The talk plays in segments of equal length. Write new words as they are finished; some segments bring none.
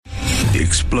The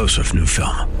explosive new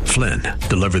film, Flynn,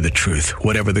 deliver the truth,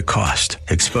 whatever the cost,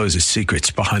 exposes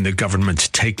secrets behind the government's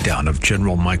takedown of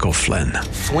General Michael Flynn.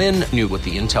 Flynn knew what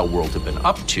the intel world had been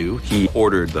up to. He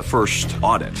ordered the first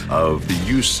audit of the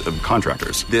use of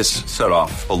contractors. This set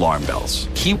off alarm bells.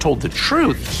 He told the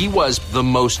truth. He was the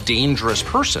most dangerous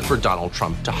person for Donald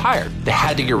Trump to hire. They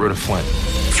had to get rid of Flynn.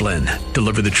 Flynn,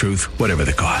 deliver the truth, whatever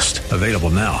the cost. Available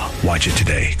now. Watch it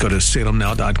today. Go to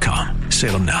salemnow.com.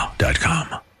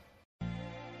 salemnow.com.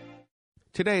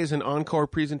 Today is an encore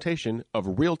presentation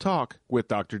of Real Talk with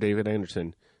Dr. David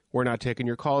Anderson. We're not taking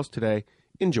your calls today.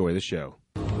 Enjoy the show.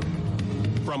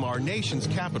 From our nation's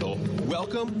capital,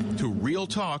 welcome to Real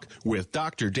Talk with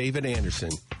Dr. David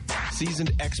Anderson.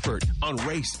 Seasoned expert on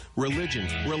race, religion,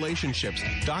 relationships,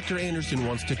 Dr. Anderson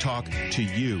wants to talk to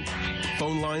you.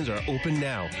 Phone lines are open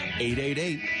now,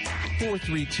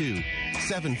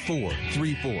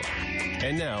 888-432-7434.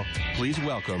 And now, please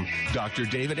welcome Dr.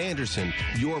 David Anderson,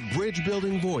 your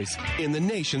bridge-building voice in the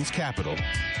nation's capital.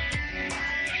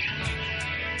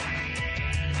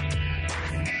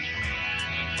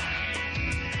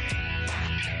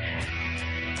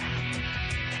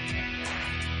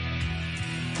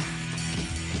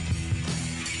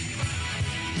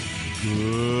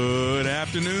 Good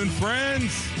afternoon,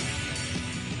 friends.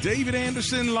 David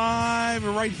Anderson live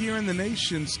right here in the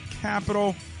nation's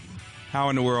capital. How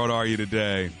in the world are you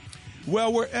today?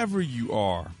 Well, wherever you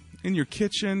are, in your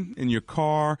kitchen, in your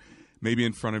car, maybe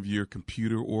in front of your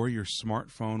computer or your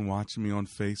smartphone, watching me on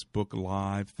Facebook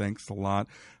Live. Thanks a lot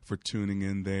for tuning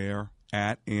in there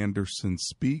at Anderson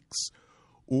Speaks.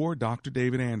 Or Dr.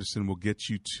 David Anderson will get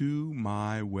you to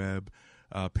my web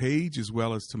page as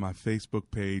well as to my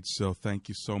Facebook page. So thank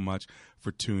you so much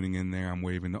for tuning in there. I'm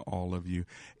waving to all of you.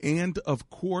 And, of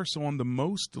course, on the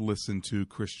most listened to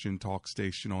Christian talk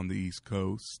station on the East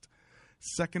Coast,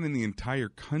 second in the entire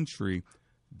country,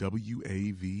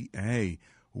 WAVA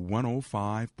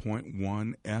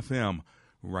 105.1 FM,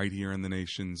 right here in the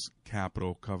nation's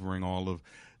capital, covering all of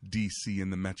D.C.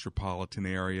 and the metropolitan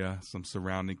area, some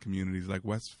surrounding communities like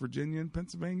West Virginia and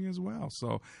Pennsylvania as well.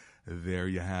 So there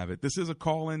you have it. This is a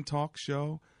call-in talk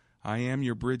show. I am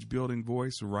your bridge-building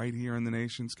voice right here in the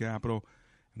nation's capital.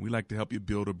 And we like to help you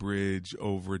build a bridge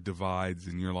over divides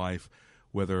in your life,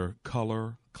 whether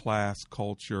color, class,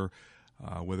 culture,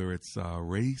 whether it's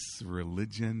race,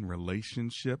 religion,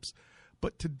 relationships.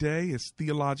 But today is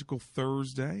Theological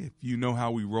Thursday. If you know how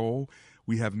we roll,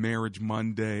 we have Marriage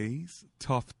Mondays,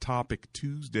 Tough Topic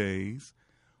Tuesdays,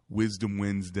 Wisdom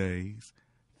Wednesdays,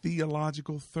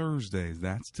 Theological Thursdays.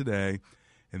 That's today.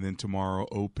 And then tomorrow,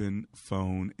 Open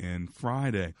Phone and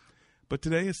Friday. But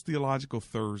today is Theological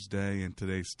Thursday, and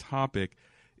today's topic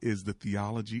is the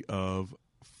theology of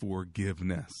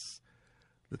forgiveness.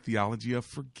 The theology of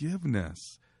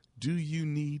forgiveness. Do you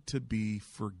need to be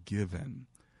forgiven?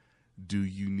 Do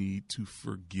you need to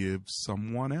forgive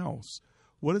someone else?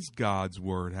 What does God's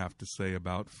Word have to say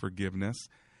about forgiveness?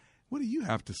 What do you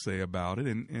have to say about it?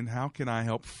 And how can I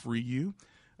help free you?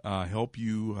 Help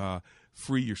you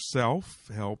free yourself,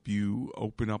 help you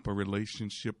open up a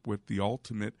relationship with the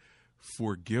ultimate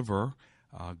forgiver,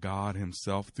 God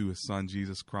himself through his son,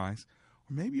 Jesus Christ.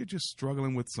 Or maybe you're just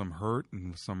struggling with some hurt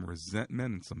and some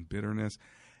resentment and some bitterness,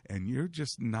 and you're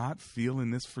just not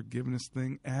feeling this forgiveness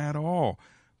thing at all,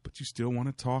 but you still want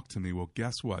to talk to me. Well,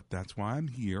 guess what? That's why I'm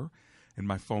here, and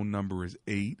my phone number is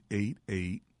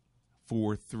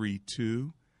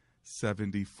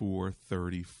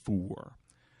 888-432-7434.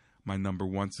 My number,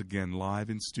 once again,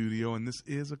 live in studio, and this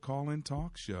is a call-in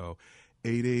talk show,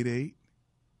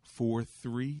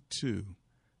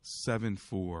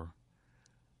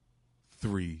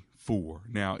 888-432-7434.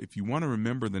 Now, if you want to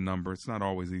remember the number, it's not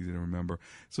always easy to remember,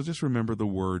 so just remember the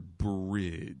word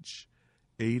bridge,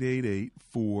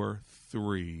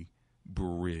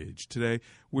 888-43-BRIDGE. Today,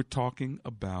 we're talking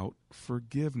about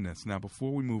forgiveness. Now,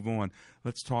 before we move on,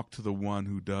 let's talk to the one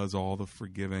who does all the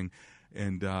forgiving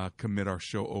and commit our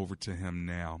show over to him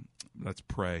now. Let's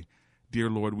pray. Dear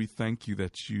Lord, we thank you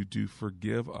that you do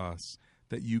forgive us,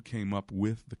 that you came up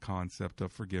with the concept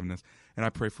of forgiveness. And I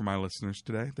pray for my listeners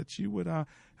today that you would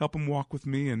help them walk with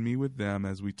me and me with them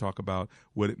as we talk about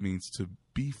what it means to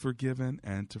be forgiven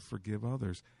and to forgive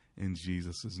others. In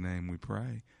Jesus' name we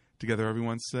pray. Together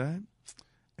everyone said,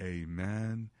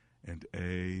 amen and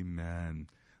amen.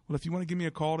 Well, if you want to give me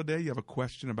a call today, you have a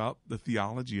question about the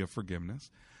theology of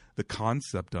forgiveness, the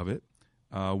concept of it,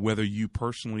 whether you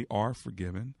personally are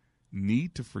forgiven,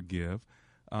 need to forgive,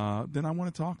 then I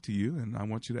want to talk to you, and I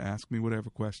want you to ask me whatever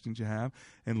questions you have,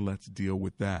 and let's deal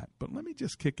with that. But let me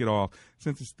just kick it off,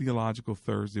 since it's Theological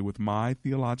Thursday, with my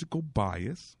theological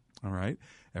bias, all right?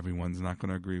 Everyone's not going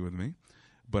to agree with me,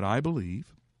 but I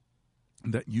believe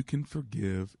that you can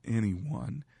forgive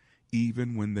anyone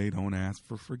even when they don't ask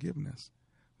for forgiveness.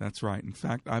 That's right. In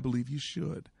fact, I believe you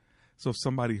should. So if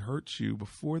somebody hurts you,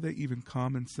 before they even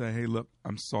come and say, hey, look,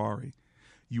 I'm sorry,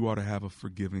 you ought to have a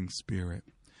forgiving spirit.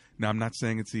 Now, I'm not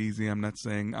saying it's easy. I'm not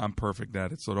saying I'm perfect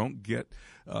at it. So don't get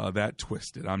that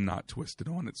twisted. I'm not twisted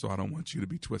on it, so I don't want you to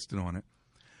be twisted on it.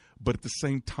 But at the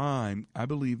same time, I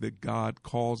believe that God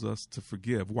calls us to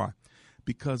forgive. Why?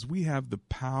 Because we have the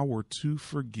power to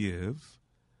forgive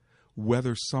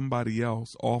whether somebody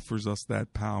else offers us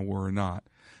that power or not.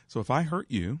 So if I hurt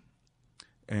you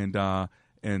and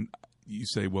you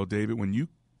say, well, David, when you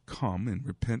come and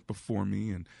repent before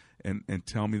me and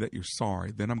tell me that you're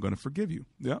sorry, then I'm going to forgive you.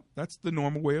 Yeah, that's the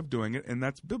normal way of doing it, and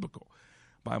that's biblical.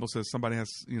 Bible says somebody has,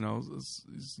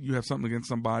 you have something against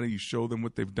somebody, you show them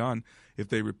what they've done. If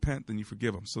they repent, then you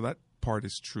forgive them. So that part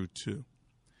is true too.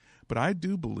 But I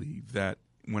do believe that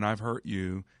when I've hurt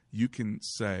you, you can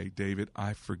say, David,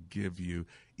 I forgive you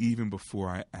even before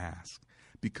I ask,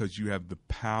 because you have the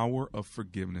power of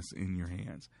forgiveness in your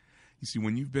hands. You see,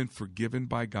 when you've been forgiven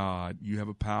by God, you have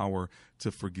a power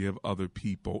to forgive other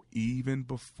people even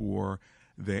before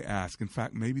they ask. In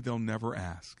fact, maybe they'll never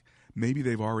ask. Maybe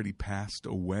they've already passed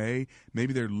away.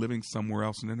 Maybe they're living somewhere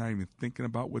else and they're not even thinking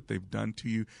about what they've done to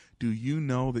you. Do you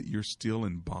know that you're still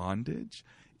in bondage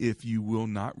if you will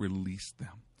not release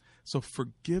them? So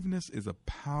forgiveness is a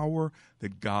power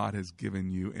that God has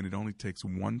given you, and it only takes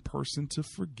one person to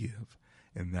forgive,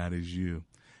 and that is you.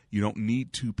 You don't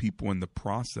need two people in the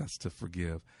process to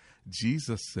forgive.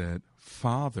 Jesus said,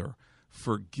 Father,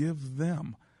 forgive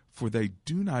them, for they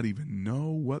do not even know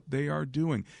what they are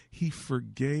doing. He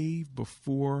forgave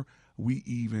before we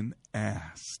even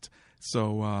asked.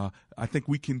 So I think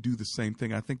we can do the same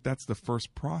thing. I think that's the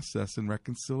first process in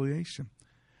reconciliation.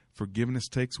 Forgiveness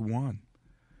takes one.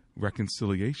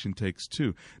 Reconciliation takes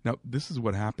two. Now, this is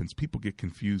what happens. People get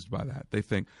confused by that. They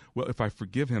think, well, if I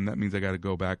forgive him, that means I got to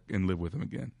go back and live with him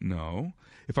again. No.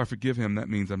 If I forgive him, that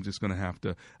means I'm just going to have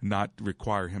to not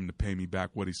require him to pay me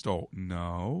back what he stole.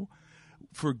 No.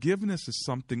 Forgiveness is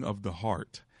something of the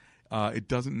heart. It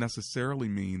doesn't necessarily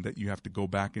mean that you have to go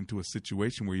back into a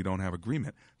situation where you don't have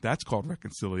agreement. That's called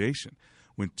reconciliation.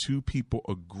 When two people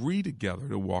agree together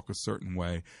to walk a certain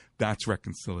way, that's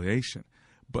reconciliation.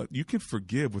 But you can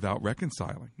forgive without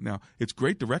reconciling. Now, it's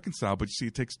great to reconcile, but you see,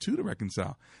 it takes two to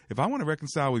reconcile. If I want to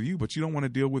reconcile with you, but you don't want to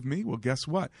deal with me, well, guess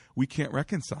what? We can't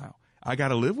reconcile. I got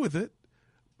to live with it,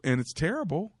 and it's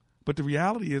terrible. But the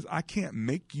reality is I can't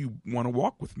make you want to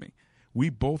walk with me. We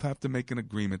both have to make an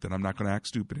agreement that I'm not going to act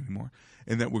stupid anymore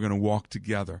and that we're going to walk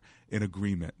together in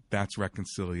agreement. That's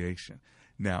reconciliation.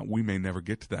 Now, we may never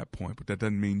get to that point, but that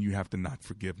doesn't mean you have to not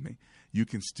forgive me. You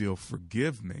can still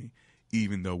forgive me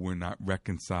even though we're not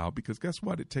reconciled, because guess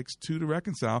what? It takes two to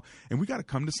reconcile, and we got to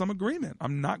come to some agreement.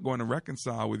 I'm not going to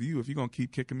reconcile with you if you're going to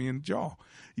keep kicking me in the jaw,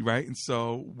 right? And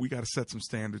so we got to set some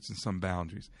standards and some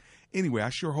boundaries. Anyway, I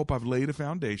sure hope I've laid a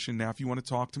foundation. Now, if you want to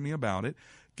talk to me about it,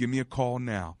 give me a call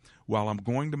now. While I'm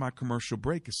going to my commercial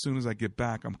break, as soon as I get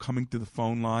back, I'm coming to the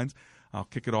phone lines. I'll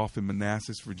kick it off in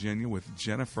Manassas, Virginia with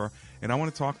Jennifer, and I want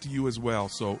to talk to you as well.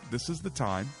 So this is the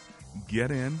time.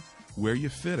 Get in where you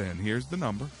fit in. Here's the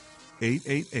number,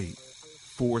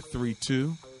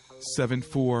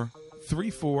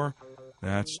 888-432-7434.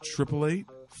 That's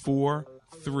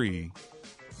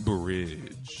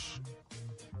 888-43-BRIDGE.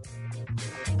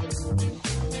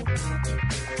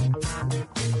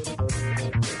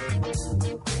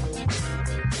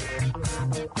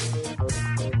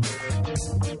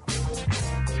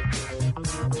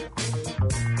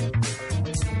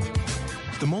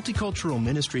 The Multicultural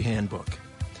Ministry Handbook.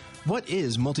 What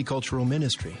is multicultural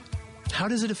ministry? How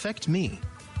does it affect me?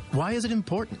 Why is it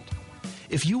important?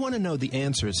 If you want to know the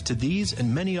answers to these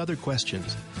and many other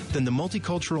questions, then the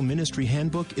Multicultural Ministry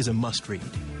Handbook is a must-read.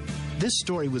 This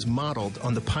story was modeled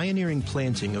on the pioneering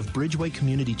planting of Bridgeway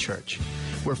Community Church,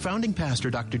 where founding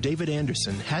pastor Dr. David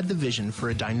Anderson had the vision for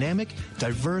a dynamic,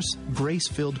 diverse,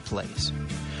 grace-filled place.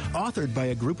 Authored by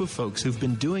a group of folks who've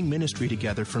been doing ministry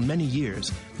together for many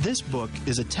years, this book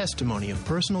is a testimony of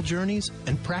personal journeys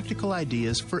and practical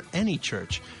ideas for any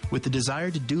church with the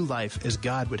desire to do life as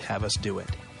God would have us do it.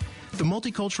 The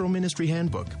Multicultural Ministry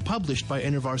Handbook, published by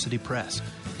InterVarsity Press,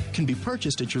 can be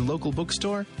purchased at your local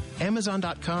bookstore,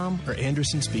 Amazon.com, or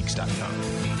AndersonSpeaks.com.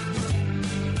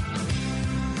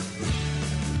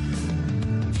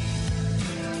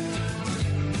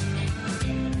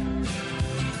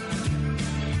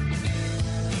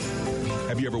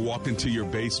 Have you ever walked into your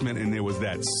basement and there was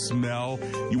that smell?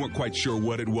 You weren't quite sure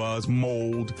what it was,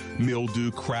 mold,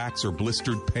 mildew, cracks, or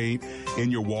blistered paint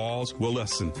in your walls? Well,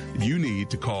 listen, you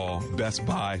need to call Best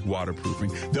Buy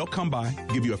Waterproofing. They'll come by,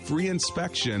 give you a free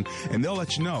inspection, and they'll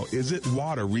let you know, is it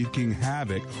water wreaking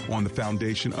havoc on the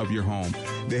foundation of your home?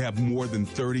 They have more than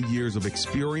 30 years of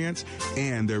experience,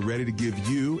 and they're ready to give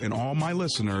you and all my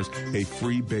listeners a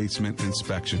free basement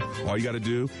inspection. All you got to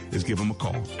do is give them a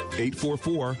call.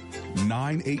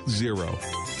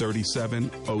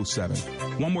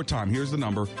 844-980-3707. One more time. Here's the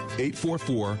number,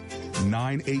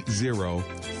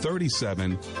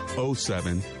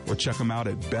 844-980-3707, or check them out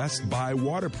at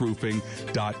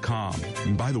bestbuywaterproofing.com.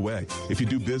 And by the way, if you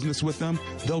do business with them,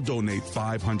 they'll donate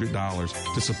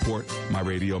 $500 to support my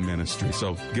radio ministry.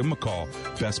 So give them a call,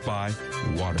 Best Buy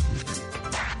Waterproofing.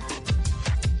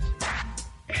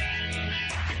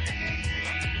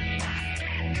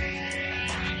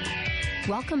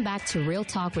 Welcome back to Real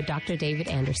Talk with Dr. David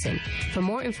Anderson. For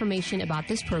more information about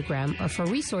this program or for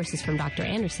resources from Dr.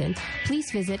 Anderson,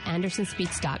 please visit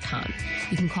andersonspeaks.com.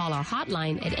 You can call our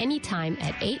hotline at any time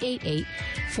at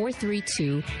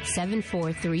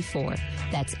 888-432-7434.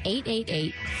 That's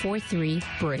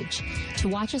 888-43-BRIDGE. To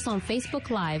watch us on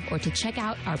Facebook Live or to check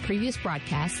out our previous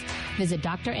broadcasts, visit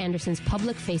Dr. Anderson's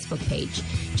public Facebook page.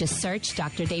 Just search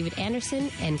Dr. David Anderson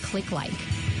and click like.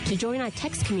 To join our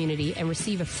text community and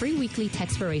receive a free weekly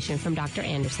textpiration from Dr.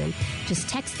 Anderson, just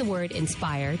text the word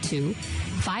INSPIRE to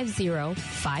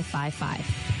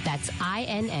 50555. That's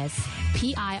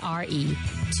INSPIRE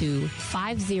to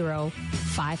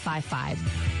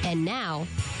 50555. And now,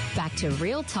 back to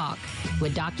Real Talk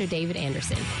with Dr. David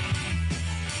Anderson.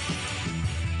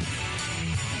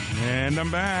 And I'm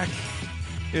back.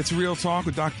 It's Real Talk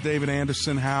with Dr. David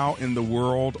Anderson. How in the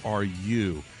world are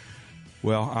you?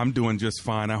 Well, I'm doing just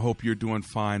fine. I hope you're doing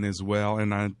fine as well.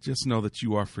 And I just know that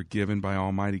you are forgiven by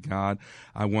Almighty God.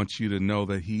 I want you to know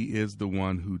that He is the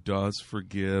one who does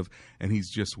forgive, and He's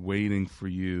just waiting for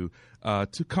you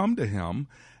to come to Him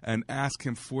and ask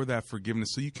Him for that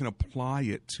forgiveness so you can apply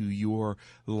it to your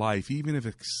life. Even if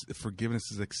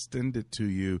forgiveness is extended to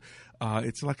you,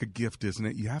 it's like a gift, isn't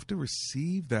it? You have to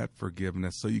receive that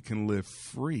forgiveness so you can live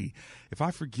free. If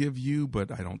I forgive you,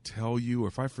 but I don't tell you, or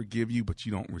if I forgive you, but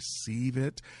you don't receive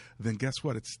it, then guess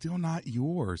what? It's still not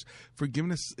yours.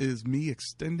 Forgiveness is me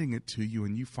extending it to you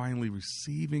and you finally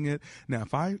receiving it. Now,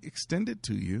 if I extend it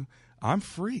to you, I'm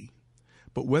free.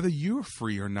 But whether you're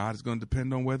free or not is going to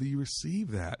depend on whether you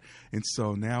receive that. And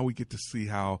so now we get to see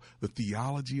how the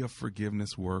theology of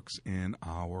forgiveness works in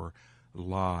our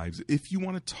lives. If you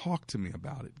want to talk to me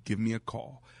about it, give me a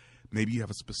call. Maybe you have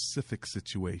a specific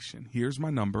situation. Here's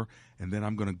my number, and then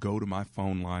I'm going to go to my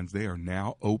phone lines. They are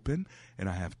now open, and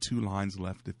I have 2 lines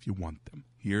left if you want them.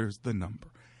 Here's the number,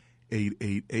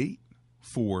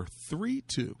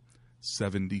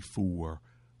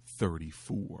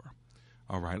 888-432-7434.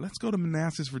 All right, let's go to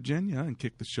Manassas, Virginia, and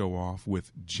kick the show off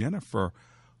with Jennifer,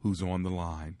 who's on the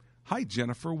line. Hi,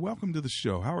 Jennifer. Welcome to the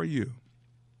show. How are you?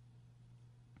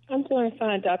 I'm doing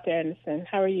fine, Dr. Anderson.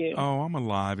 How are you? Oh, I'm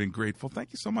alive and grateful.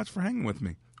 Thank you so much for hanging with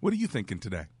me. What are you thinking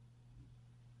today?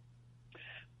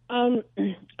 I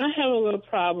have a little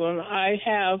problem. I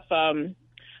have a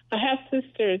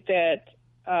sister that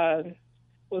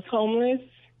was homeless,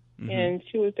 and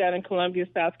she was down in Columbia,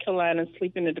 South Carolina,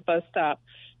 sleeping at the bus stop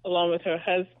along with her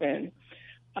husband.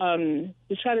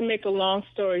 To try to make a long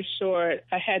story short,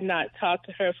 I had not talked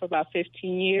to her for about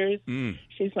 15 years.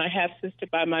 She's my half-sister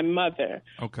by my mother.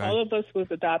 Okay. All of us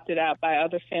was adopted out by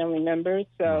other family members.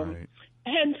 So Right. I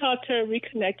hadn't talked to her,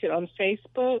 reconnected on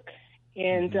Facebook,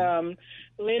 and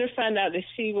later found out that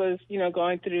she was,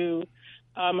 going through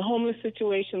a homeless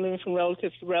situation, living from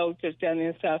relative to relative down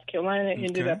in South Carolina.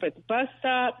 Ended up at the bus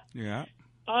stop. Yeah.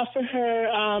 Offered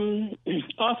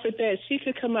that she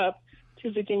could come up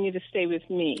to Virginia to stay with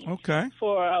me. Okay.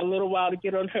 For a little while to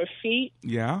get on her feet.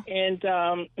 Yeah. And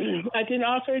I didn't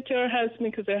offer it to her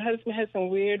husband because her husband had some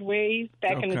weird ways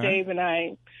back in the day when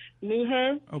I knew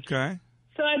her. Okay.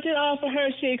 So I did offer her.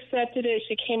 She accepted it.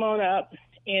 She came on up,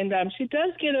 and she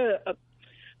does get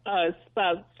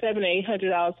about $700 to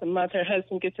 $800 a month. Her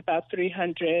husband gets about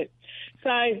 $300. So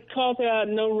I called her out,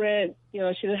 no rent. She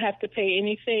didn't have to pay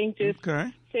anything, just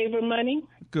save her money.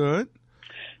 Good.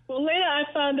 Well, later I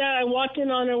found out, I walked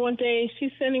in on her one day,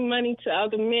 she's sending money to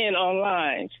other men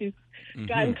online. She's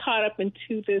gotten caught up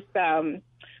into this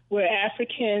where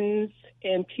Africans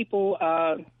and people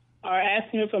are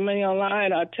asking her for money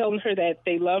online, or telling her that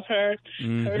they love her.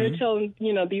 Her telling,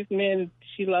 these men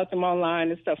she loves them online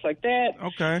and stuff like that.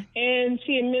 Okay. And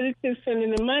she admitted to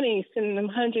sending them money, sending them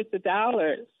hundreds of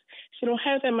dollars. She don't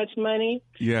have that much money.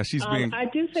 Yeah, she's being. I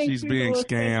do think she's being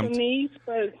scammed. Needs,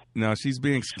 but no, she's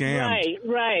being scammed.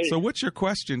 Right. So, what's your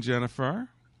question, Jennifer?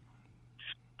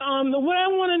 What I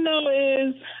want to know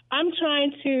is, I'm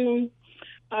trying to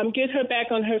get her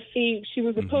back on her feet. She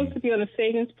was supposed to be on a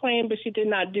savings plan, but she did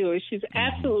not do it. She's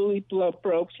absolutely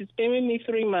broke. She's been with me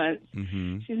 3 months.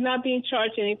 She's not being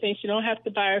charged anything. She don't have to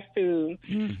buy her food.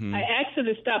 I asked her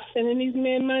to stop sending these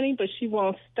men money, but she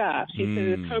won't stop. She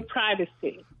says it's her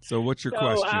privacy. So what's your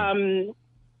question?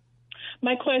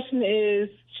 My question is,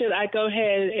 should I go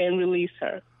ahead and release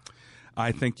her?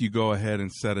 I think you go ahead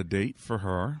and set a date for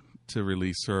her to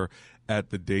release her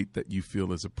at the date that you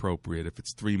feel is appropriate. If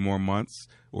it's 3 more months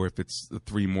or if it's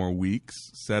 3 more weeks,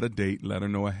 set a date. Let her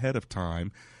know ahead of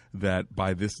time that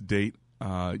by this date,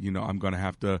 I'm going to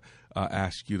have to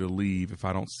ask you to leave if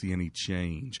I don't see any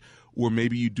change. Or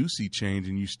maybe you do see change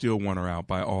and you still want her out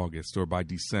by August or by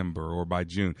December or by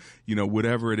June.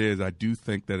 Whatever it is, I do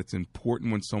think that it's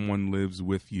important when someone lives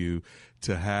with you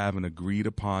to have an agreed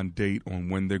upon date on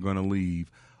when they're going to leave.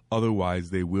 Otherwise,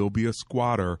 they will be a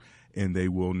squatter and they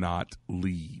will not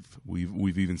leave.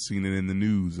 We've even seen it in the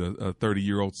news. A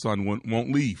 30-year-old son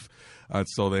won't leave,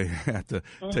 so they have to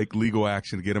take legal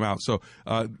action to get him out. So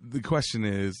the question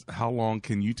is, how long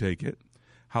can you take it?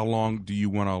 How long do you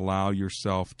want to allow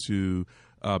yourself to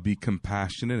be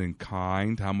compassionate and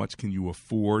kind? How much can you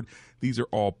afford? These are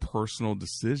all personal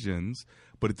decisions,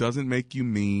 but it doesn't make you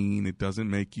mean. It doesn't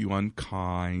make you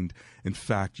unkind. In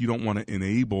fact, you don't want to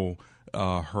enable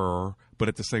her, but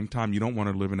at the same time, you don't want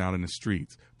her living out in the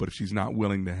streets. But if she's not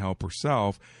willing to help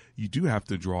herself, you do have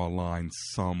to draw a line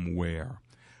somewhere.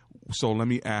 So let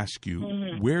me ask you,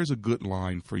 where's a good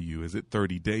line for you? Is it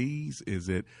 30 days? Is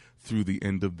it through the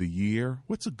end of the year?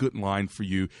 What's a good line for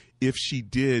you if she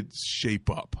did shape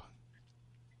up?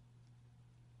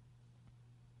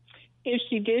 If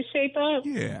she did shape up?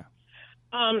 Yeah.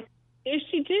 If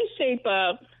she did shape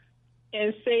up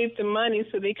and save the money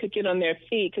so they could get on their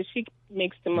feet, because she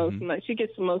makes the most money. She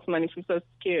gets the most money from Social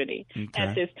Security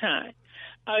at this time.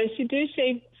 If she did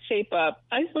shape up,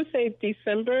 I would say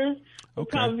December would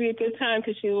probably be a good time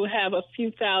because she will have a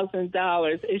few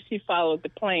 $1,000s if she followed the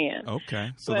plan.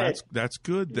 Okay, so but, that's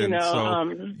good then.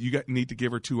 You need to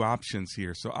give her 2 options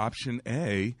here. So option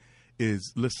A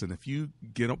is, listen, if you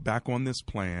get back on this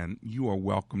plan, you are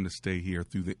welcome to stay here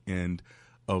through the end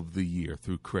of the year,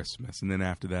 through Christmas. And then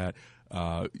after that,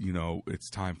 it's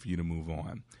time for you to move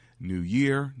on. New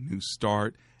year, new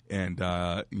start, and,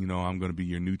 I'm going to be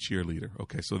your new cheerleader.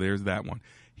 Okay, so there's that one.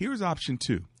 Here's option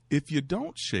 2. If you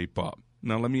don't shape up,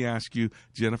 now let me ask you,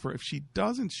 Jennifer, if she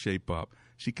doesn't shape up,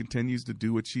 she continues to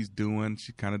do what she's doing,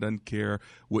 she kind of doesn't care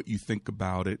what you think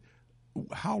about it,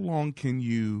 how long can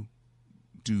you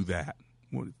do that?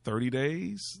 30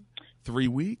 days? 3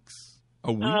 weeks?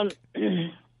 A week?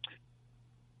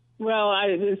 Well,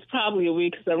 it's probably a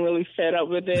week because I'm really fed up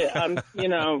with it.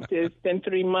 It's been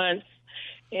 3 months,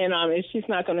 and if she's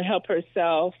not going to help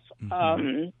herself,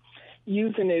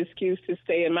 using the excuse to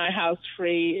stay in my house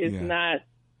free is not,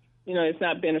 it's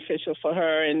not beneficial for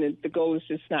her, and the goal is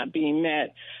just not being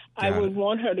met. I would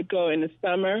want her to go in the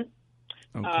summer.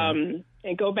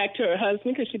 And go back to her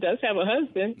husband because she does have a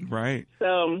husband. Right.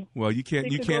 So well, you can't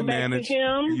manage.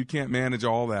 You can't manage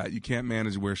all that. You can't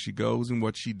manage where she goes and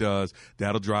what she does.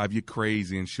 That'll drive you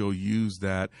crazy, and she'll use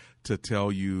that to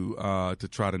tell you to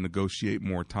try to negotiate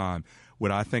more time.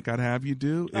 What I think I'd have you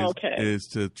do is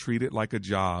to treat it like a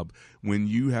job. When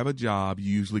you have a job,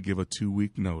 you usually give a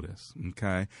 2-week notice,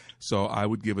 okay? So I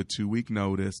would give a 2-week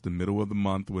notice, the middle of the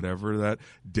month, whatever that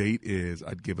date is,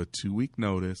 I'd give a 2-week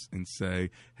notice and say,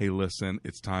 hey, listen,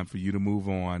 it's time for you to move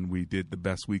on. We did the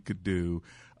best we could do,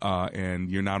 and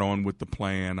you're not on with the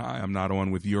plan. I'm not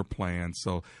on with your plan,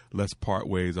 so let's part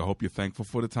ways. I hope you're thankful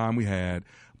for the time we had,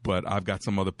 but I've got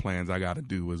some other plans I got to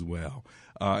do as well.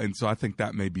 And so I think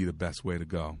that may be the best way to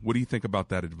go. What do you think about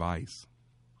that advice?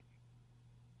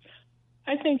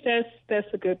 I think that's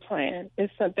a good plan.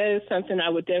 That is something I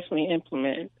would definitely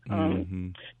implement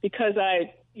because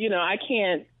I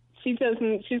can't. She's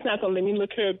not going to let me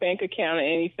look her bank account or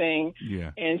anything.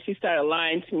 Yeah. And she started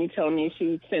lying to me, telling me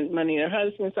she sent money to her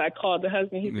husband. So I called the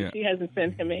husband. He said she hasn't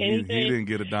sent him anything. He didn't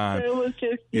get a dime. So it was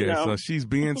just, so she's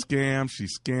being scammed.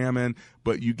 She's scamming.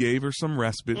 But you gave her some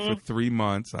respite for 3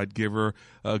 months. I'd give her,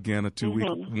 again, a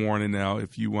 2-week warning. Now,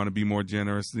 if you want to be more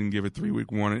generous, then give her a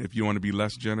 3-week warning. If you want to be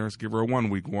less generous, give her a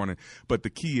 1-week warning. But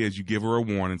the key is you give her a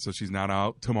warning so she's not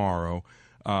out tomorrow.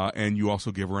 And you also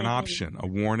give her an option, a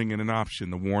warning and an option.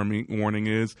 The warning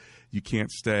is you can't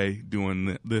stay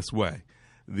doing this way.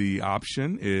 The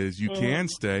option is you can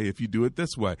stay if you do it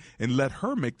this way, and let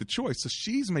her make the choice. So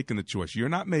she's making the choice. You're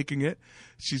not making it.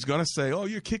 She's going to say, oh,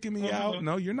 you're kicking me out.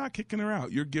 No, you're not kicking her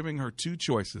out. You're giving her two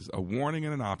choices, a warning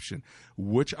and an option.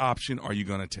 Which option are you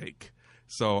going to take?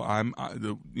 So I'm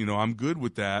good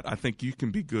with that. I think you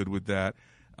can be good with that.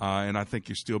 And I think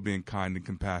you're still being kind and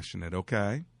compassionate.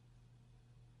 Okay.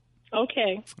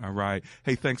 Okay. All right.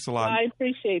 Hey, thanks a lot. Well, I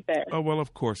appreciate that. Oh, well,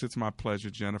 of course. It's my pleasure,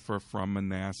 Jennifer from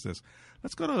Manassas.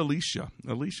 Let's go to Alicia.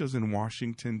 Alicia's in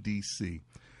Washington, D.C.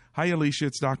 Hi, Alicia.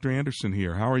 It's Dr. Anderson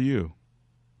here. How are you?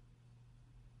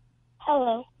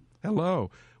 Hello. Hello.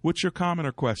 What's your comment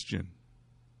or question?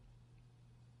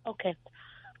 Okay.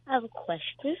 I have a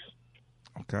question.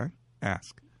 Okay.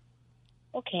 Ask.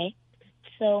 Okay.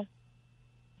 So,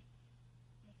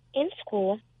 in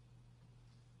school,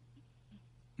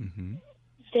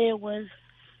 there was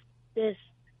this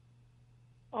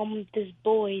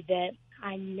boy that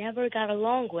I never got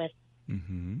along with.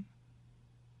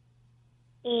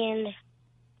 And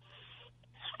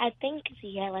I think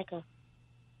he had like a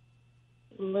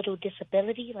little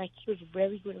disability, like he was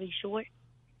really, really short.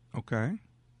 Okay.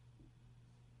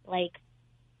 Like,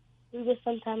 we would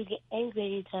sometimes get angry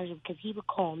at each other because he would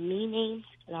call me names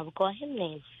and I would call him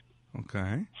names.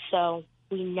 Okay. So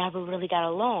we never really got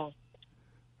along.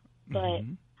 But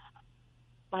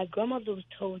my grandmother was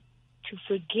told to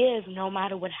forgive no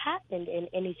matter what happened in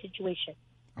any situation.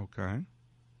 Okay.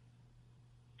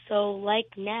 So, like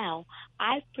now,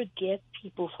 I forgive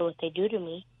people for what they do to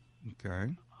me.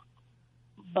 Okay.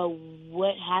 But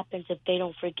what happens if they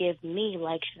don't forgive me?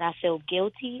 Like, should I feel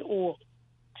guilty or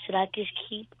should I just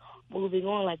keep moving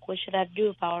on? Like, what should I do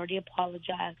if I already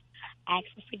apologized, asked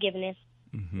for forgiveness,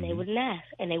 and they wouldn't ask,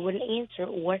 and they wouldn't answer,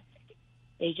 or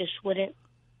they just wouldn't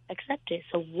accept it?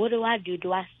 So what do I do?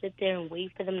 Do I sit there and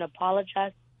wait for them to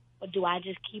apologize, or do I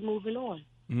just keep moving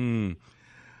on?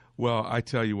 Well, I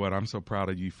tell you what, I'm so proud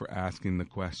of you for asking the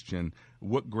question.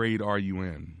 What grade are you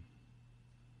in?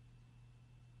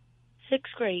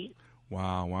 6th grade.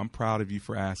 Wow, well, I'm proud of you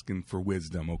for asking for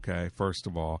wisdom, okay, first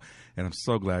of all. And I'm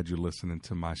so glad you're listening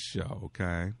to my show,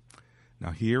 okay?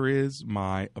 Now, here is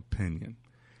my opinion.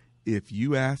 If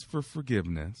you ask for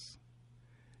forgiveness,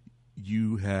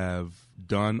 you have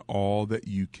done all that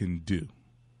you can do.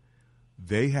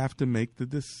 They have to make the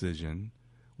decision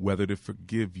whether to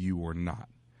forgive you or not.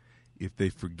 If they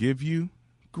forgive you,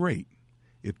 great.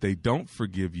 If they don't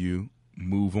forgive you,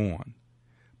 move on.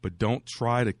 But don't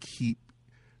try to keep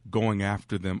going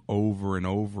after them over and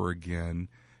over again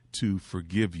to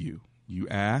forgive you. You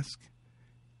ask,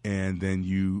 and then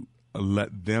you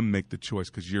let them make the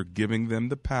choice, because you're giving them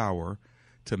the power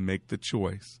to make the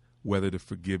choice whether to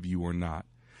forgive you or not.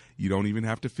 You don't even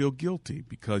have to feel guilty,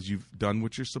 because you've done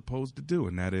what you're supposed to do,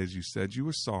 and that is you said you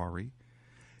were sorry.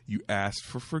 You asked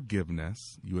for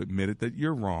forgiveness. You admitted that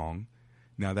you're wrong.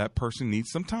 Now that person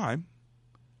needs some time,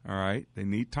 all right? They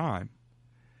need time.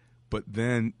 But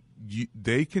then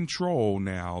they control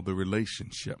now the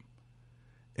relationship,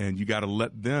 and you got to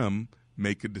let them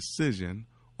make a decision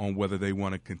on whether they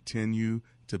want to continue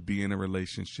to be in a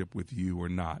relationship with you or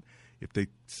not. If they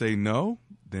say no,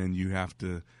 then you have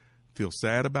to feel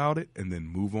sad about it and then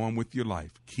move on with your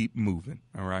life. Keep moving,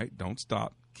 all right? Don't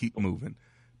stop. Keep moving.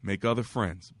 Make other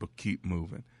friends, but keep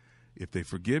moving. If they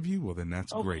forgive you, well, then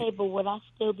that's great. Okay, but would I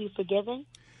still be forgiven?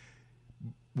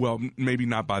 Well, maybe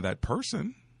not by that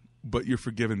person, but you're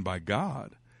forgiven by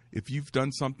God. If you've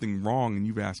done something wrong and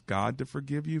you've asked God to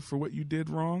forgive you for what you did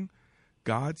wrong,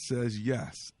 God says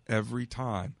yes every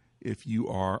time if you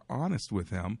are honest with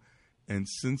him and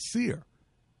sincere.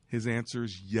 His answer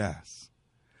is yes.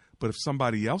 But if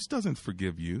somebody else doesn't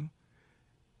forgive you,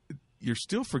 you're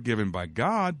still forgiven by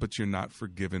God, but you're not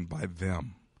forgiven by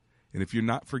them. And if you're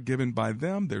not forgiven by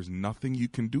them, there's nothing you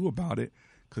can do about it,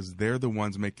 because they're the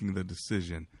ones making the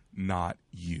decision, not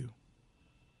you.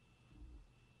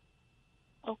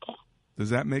 Okay. Does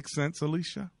that make sense,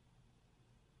 Alicia?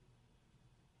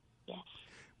 Yes.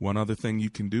 One other thing you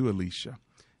can do, Alicia,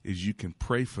 is you can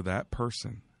pray for that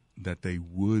person that they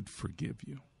would forgive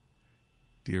you.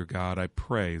 Dear God, I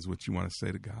pray, is what you want to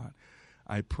say to God.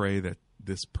 I pray that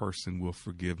this person will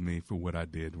forgive me for what I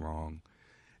did wrong,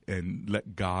 and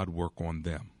let God work on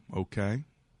them. Okay?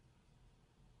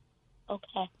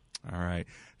 Okay. All right.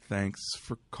 Thanks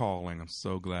for calling. I'm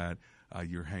so glad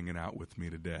you're hanging out with me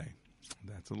today.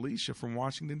 That's Alicia from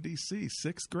Washington, D.C.,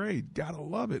 6th grade. Gotta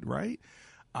love it, right?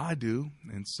 I do.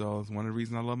 And so it's one of the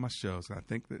reasons I love my shows. I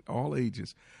think that all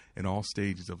ages and all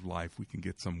stages of life, we can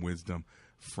get some wisdom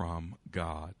from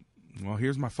God. Well,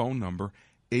 here's my phone number,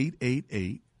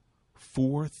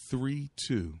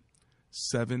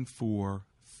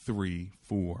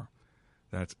 888-432-7434.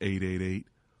 That's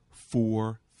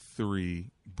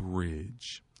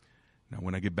 43-BRIDGE. Now,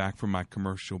 when I get back from my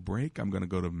commercial break, I'm going to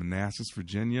go to Manassas,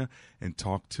 Virginia, and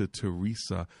talk to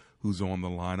Teresa, who's on the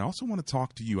line. I also want to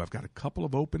talk to you. I've got a couple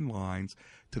of open lines.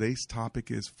 Today's topic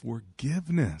is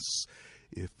forgiveness.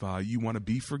 If you want to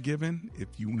be forgiven, if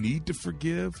you need to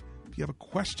forgive, if you have a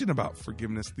question about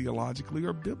forgiveness theologically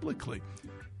or biblically,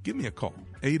 give me a call,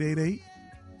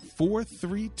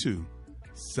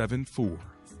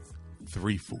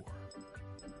 888-432-7434.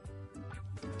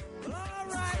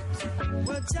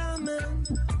 Well, jamming,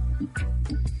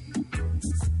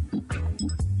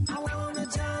 I wanna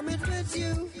jam it with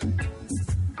you.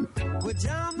 We're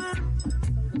jamming,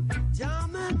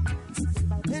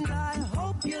 and I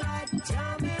hope you like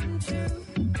jamming too.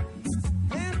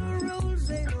 And the rules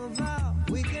ain't no vow,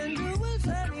 we can do it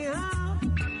anyhow.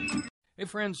 Hey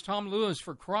friends, Tom Lewis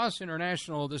for Cross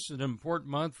International. This is an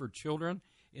important month for children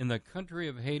in the country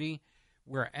of Haiti.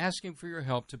 We're asking for your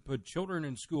help to put children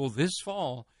in school this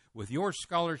fall with your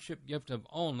scholarship gift of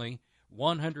only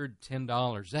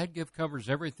 $110. That gift covers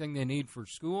everything they need for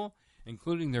school,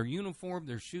 including their uniform,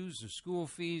 their shoes, their school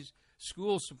fees,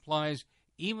 school supplies,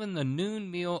 even the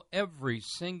noon meal every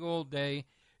single day.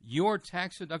 Your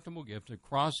tax-deductible gift at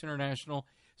Cross International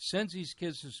sends these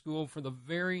kids to school for the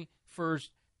very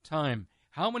first time.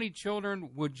 How many children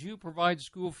would you provide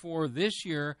school for this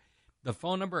year? The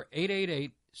phone number,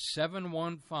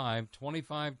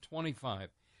 888-715-2525.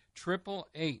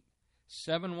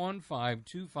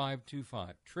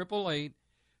 888-715-2525.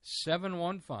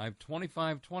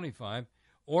 888-715-2525.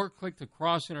 Or click the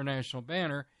Cross International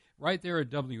banner right there at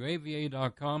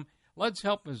WAVA.com. Let's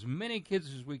help as many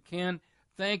kids as we can.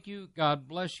 Thank you. God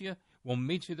bless you. We'll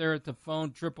meet you there at the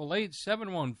phone,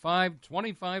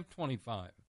 888-715-2525.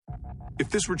 If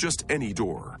this were just any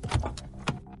door,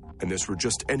 and this were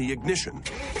just any ignition,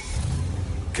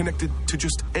 connected to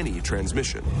just any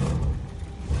transmission,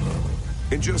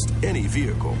 in just any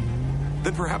vehicle,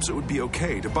 then perhaps it would be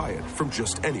okay to buy it from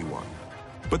just anyone.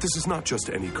 But this is not just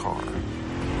any car.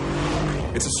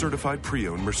 It's a certified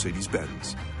pre-owned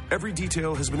Mercedes-Benz. Every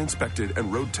detail has been inspected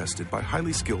and road tested by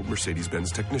highly skilled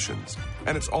Mercedes-Benz technicians,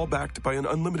 and it's all backed by an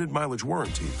unlimited mileage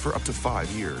warranty for up to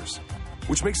 5 years,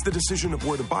 which makes the decision of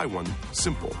where to buy one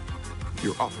simple.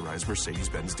 Your authorized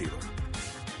Mercedes-Benz dealer.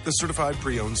 The Certified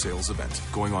Pre-Owned Sales Event,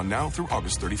 going on now through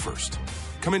August 31st.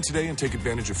 Come in today and take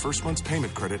advantage of first month's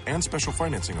payment credit and special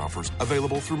financing offers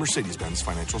available through Mercedes-Benz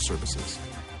Financial Services.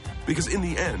 Because in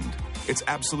the end, it's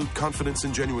absolute confidence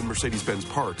in genuine Mercedes-Benz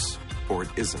parts, or it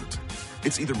isn't.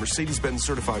 It's either Mercedes-Benz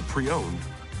Certified Pre-Owned,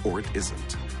 or it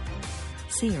isn't.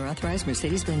 See your authorized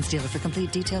Mercedes-Benz dealer for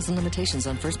complete details and limitations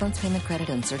on first month's payment credit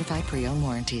and certified pre-owned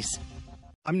warranties.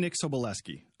 I'm Nick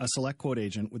Soboleski, a Select Quote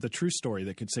agent with a true story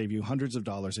that could save you hundreds of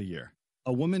dollars a year.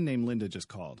 A woman named Linda just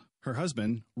called. Her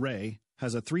husband, Ray,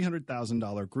 has a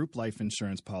 $300,000 group life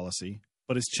insurance policy,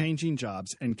 but is changing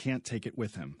jobs and can't take it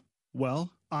with him.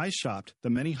 Well, I shopped the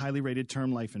many highly rated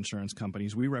term life insurance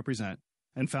companies we represent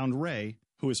and found Ray,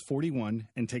 who is 41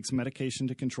 and takes medication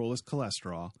to control his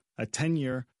cholesterol, a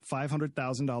 10-year,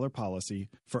 $500,000 policy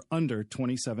for under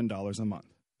 $27 a month.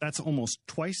 That's almost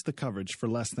twice the coverage for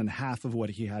less than half of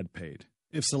what he had paid.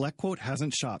 If SelectQuote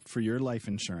hasn't shopped for your life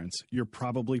insurance, you're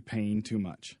probably paying too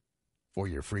much. For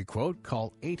your free quote,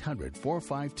 call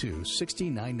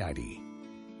 800-452-6990.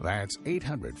 That's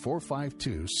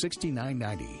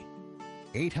 800-452-6990.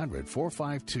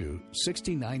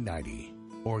 800-452-6990.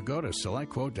 Or go to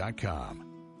SelectQuote.com.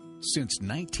 Since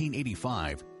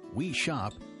 1985, we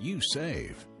shop, you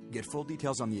save. Get full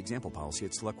details on the example policy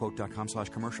at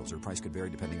SelectQuote.com/commercials. Or price could vary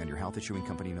depending on your health, issuing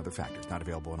company, and other factors. Not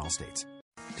available in all states.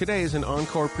 Today is an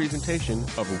encore presentation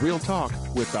of Real Talk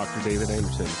with Dr. David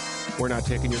Anderson. We're not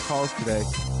taking your calls today.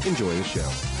 Enjoy the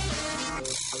show.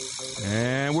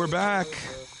 And we're back.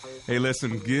 Hey,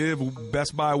 listen, give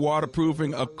Best Buy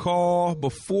Waterproofing a call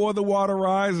before the water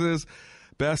rises.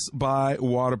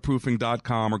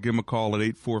 BestBuyWaterproofing.com, or give them a call at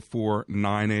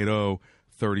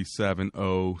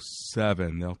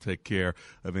 844-980-3707. They'll take care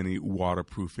of any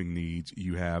waterproofing needs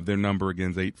you have. Their number again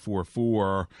is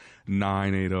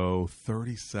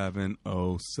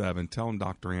 844-980-3707. Tell them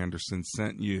Dr. Anderson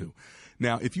sent you.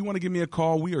 Now, if you want to give me a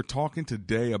call, we are talking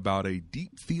today about a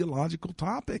deep theological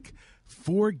topic,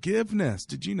 forgiveness.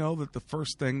 Did you know that the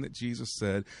first thing that Jesus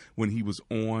said when he was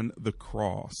on the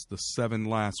cross, the 7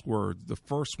 last words, the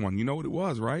first one, you know what it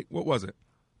was, right? What was it?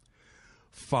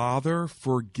 Father,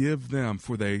 forgive them,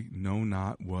 for they know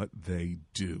not what they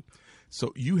do.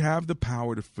 So you have the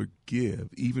power to forgive,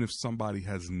 even if somebody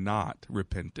has not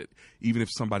repented, even if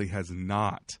somebody has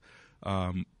not,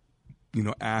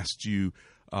 asked you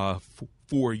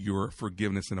for your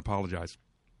forgiveness and apologize.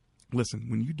 Listen,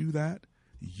 when you do that,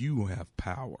 you have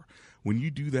power. When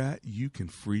you do that, you can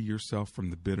free yourself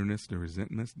from the bitterness, the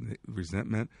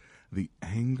resentment, the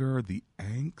anger, the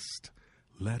angst.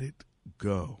 Let it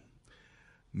go.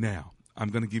 Now, I'm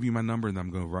going to give you my number, and I'm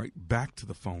going to write back to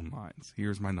the phone lines.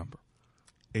 Here's my number,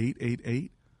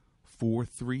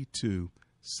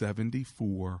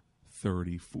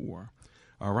 888-432-7434.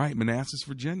 All right, Manassas,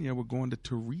 Virginia, we're going to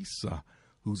Teresa,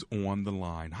 who's on the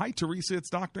line. Hi, Teresa. It's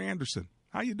Dr. Anderson.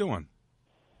 How you doing?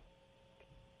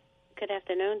 Good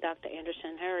afternoon, Dr.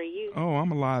 Anderson. How are you? Oh,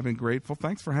 I'm alive and grateful.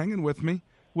 Thanks for hanging with me.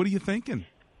 What are you thinking?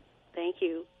 Thank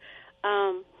you.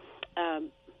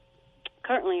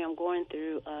 Currently, I'm going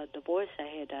through a divorce. I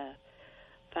had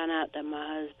found out that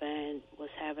my husband was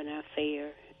having an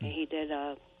affair, and he did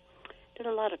a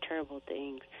lot of terrible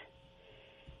things.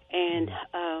 And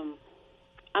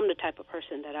I'm the type of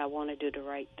person that I want to do the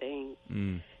right thing.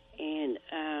 And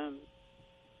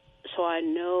so I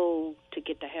know to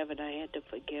get to heaven, I had to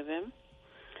forgive him.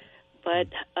 But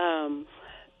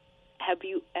have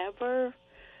you ever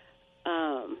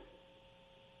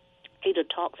either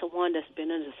talked to someone that's been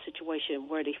in a situation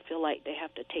where they feel like they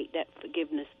have to take that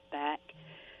forgiveness back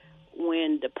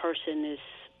when the person is,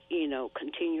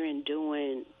 continuing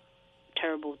doing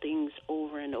terrible things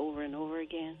over and over and over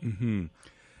again? Mm-hmm.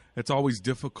 It's always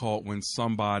difficult when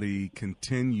somebody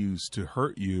continues to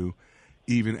hurt you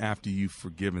even after you've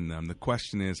forgiven them. The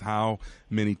question is, how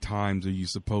many times are you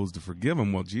supposed to forgive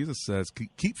them? Well, Jesus says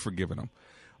keep forgiving them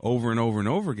over and over and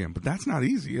over again. But that's not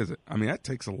easy, is it? I mean, that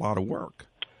takes a lot of work.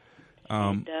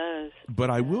 It does. But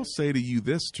I will say to you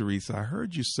this, Teresa. I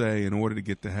heard you say, in order to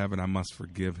get to heaven, I must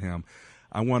forgive him.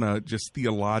 I want to just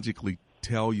theologically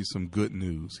tell you some good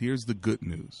news. Here's the good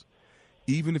news.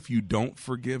 Even if you don't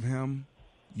forgive him,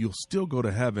 you'll still go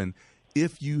to heaven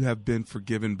if you have been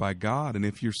forgiven by God and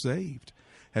if you're saved.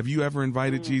 Have you ever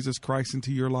invited Jesus Christ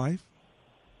into your life?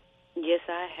 Yes,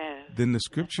 I have. Then the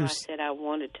scriptures... That's why I said I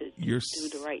wanted to do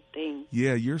the right thing.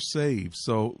 Yeah, you're saved.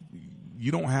 So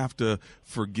you don't have to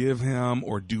forgive him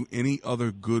or do any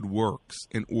other good works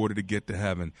in order to get to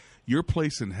heaven. Your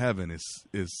place in heaven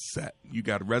is set. You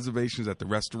got reservations at the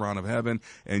restaurant of heaven,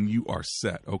 and you are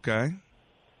set, okay?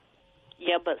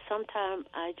 Yeah, but sometimes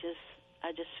I just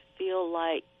feel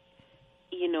like,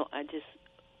 I just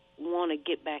want to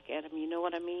get back at him. You know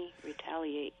what I mean?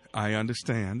 Retaliate. I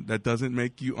understand. That doesn't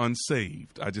make you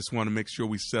unsaved. I just want to make sure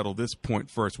we settle this point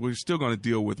first. We're still going to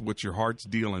deal with what your heart's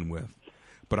dealing with.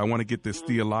 But I want to get this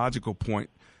theological point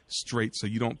straight so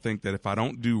you don't think that if I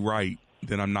don't do right,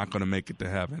 then I'm not going to make it to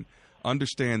heaven.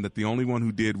 Understand that the only one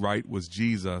who did right was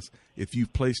Jesus. If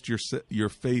you've placed your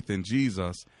faith in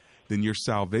Jesus, then your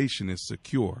salvation is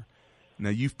secure. Now,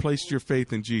 you've placed your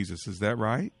faith in Jesus. Is that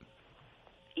right?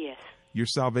 Yes. Your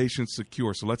salvation's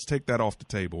secure. So let's take that off the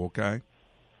table, okay?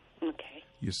 Okay.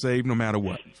 You're saved no matter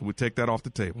what. So we take that off the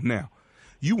table. Now,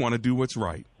 you want to do what's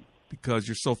right because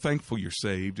you're so thankful you're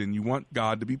saved and you want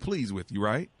God to be pleased with you,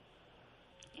 right?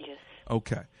 Yes.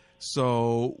 Okay.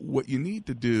 So what you need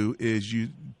to do is you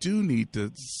do need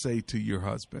to say to your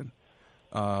husband,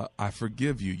 I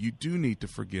forgive you. You do need to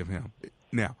forgive him.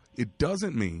 Now, it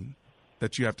doesn't mean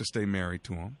that you have to stay married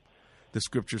to him. The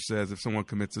scripture says if someone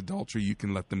commits adultery, you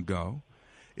can let them go.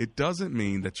 It doesn't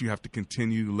mean that you have to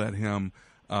continue to let him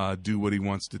do what he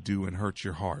wants to do and hurt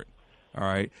your heart. All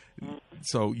right?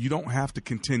 So you don't have to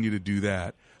continue to do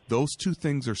that. Those two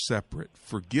things are separate.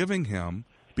 Forgiving him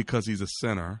because he's a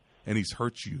sinner and he's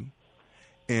hurt you,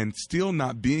 and still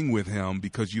not being with him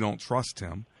because you don't trust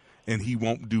him and he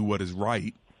won't do what is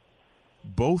right.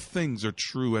 Both things are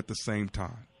true at the same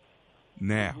time.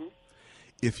 Now,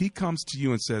 if he comes to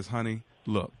you and says, honey,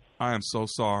 look, I am so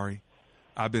sorry.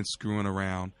 I've been screwing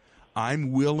around.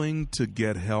 I'm willing to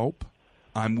get help.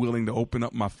 I'm willing to open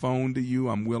up my phone to you.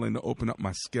 I'm willing to open up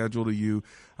my schedule to you.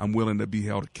 I'm willing to be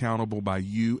held accountable by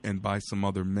you and by some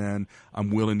other men. I'm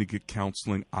willing to get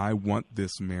counseling. I want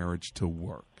this marriage to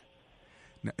work.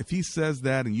 Now, if he says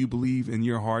that and you believe in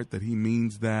your heart that he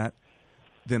means that,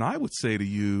 then I would say to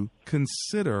you,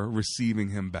 consider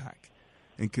receiving him back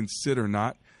and consider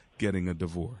not getting a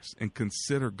divorce and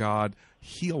consider God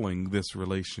healing this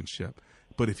relationship.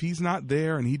 But if he's not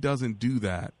there and he doesn't do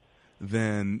that,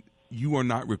 then you are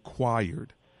not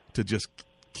required to just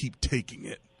keep taking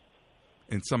it.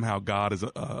 And somehow God is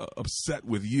upset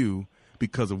with you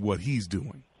because of what he's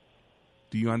doing.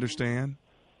 Do you understand?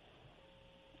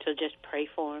 So just pray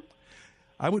for him.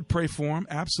 I would pray for him,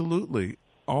 absolutely,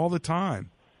 all the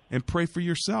time. And pray for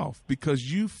yourself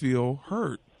because you feel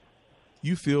hurt.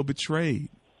 You feel betrayed.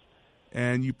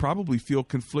 And you probably feel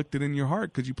conflicted in your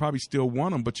heart because you probably still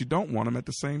want him, but you don't want him at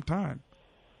the same time.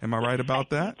 Am I right about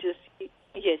that?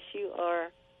 Yes, you are.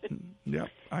 Yeah,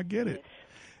 I get it.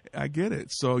 I get it.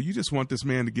 So you just want this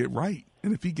man to get right.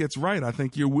 And if he gets right, I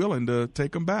think you're willing to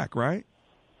take him back, right?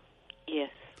 Yes.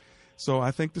 So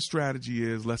I think the strategy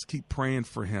is let's keep praying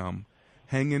for him.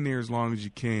 Hang in there as long as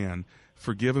you can.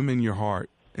 Forgive him in your heart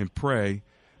and pray.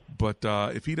 But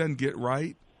if he doesn't get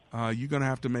right, you're going to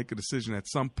have to make a decision at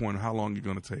some point how long you're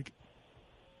going to take it.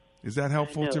 Is that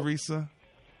helpful, Teresa?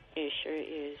 It sure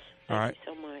is. All right. Thank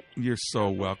you so much. You're so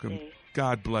welcome.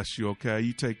 God bless you, okay?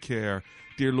 You take care.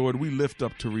 Dear Lord, we lift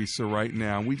up Teresa right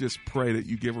now. We just pray that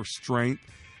you give her strength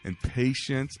and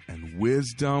patience and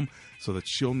wisdom so that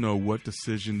she'll know what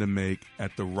decision to make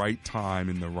at the right time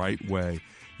in the right way.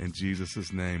 In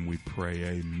Jesus' name we pray.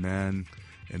 Amen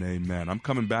and amen. I'm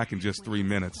coming back in just 3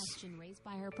 minutes.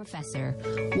 By her professor,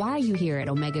 why are you here at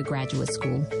Omega Graduate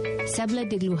School?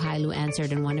 Sebla Diglu-Hailu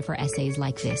answered in one of her essays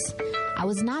like this: I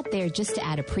was not there just to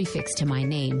add a prefix to my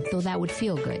name, though that would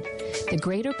feel good. The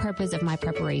greater purpose of my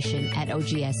preparation at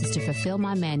OGS is to fulfill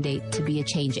my mandate to be a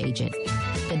change agent.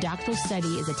 The doctoral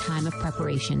study is a time of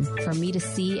preparation for me to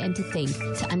see and to think,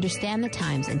 to understand the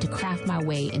times, and to craft my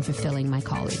way in fulfilling my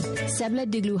calling. Sebla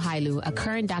Diglu-Hailu, a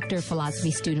current Doctor of Philosophy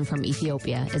student from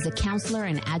Ethiopia, is a counselor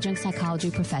and adjunct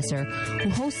psychology professor who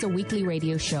hosts a weekly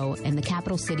radio show in the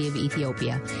capital city of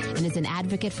Ethiopia and is an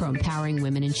advocate for empowering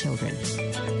women and children.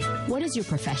 What is your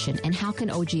profession, and how can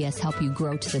OGS help you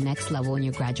grow to the next level in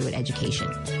your graduate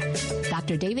education?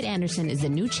 Dr. David Anderson is the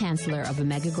new chancellor of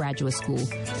Omega Graduate School,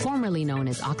 formerly known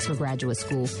as Oxford Graduate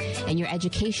School, and your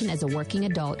education as a working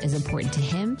adult is important to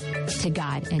him, to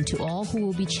God, and to all who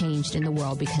will be changed in the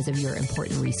world because of your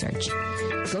important research.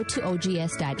 Go to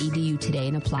ogs.edu today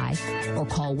and apply, or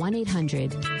call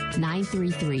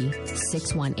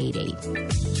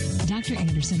 1-800-933-6188. Dr.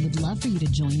 Anderson would love for you to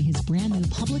join his brand new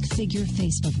public figure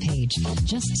Facebook page.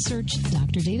 Just search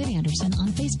Dr. David Anderson on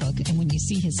Facebook, and when you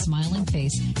see his smiling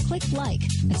face, click like.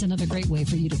 It's another great way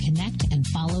for you to connect and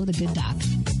follow the good doc.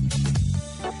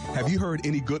 Have you heard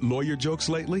any good lawyer jokes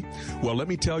lately? Well, let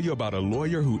me tell you about a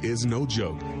lawyer who is no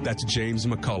joke. That's James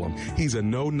McCullum. He's a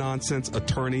no-nonsense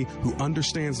attorney who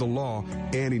understands the law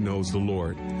and he knows the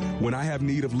Lord. When I have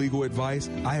need of legal advice,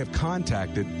 I have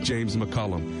contacted James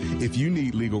McCullum. If you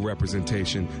need legal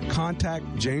representation, contact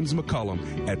James McCullum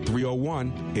at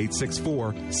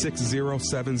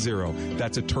 301-864-6070.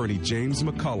 That's attorney James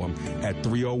McCullum at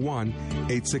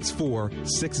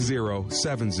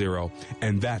 301-864-6070.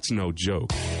 And that's no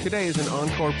joke. Today is an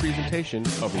encore presentation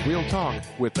of Real Talk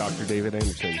with Dr. David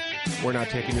Anderson. We're not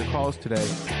taking your calls today.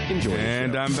 Enjoy the show.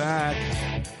 And I'm back.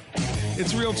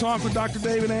 It's Real Talk with Dr.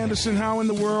 David Anderson. How in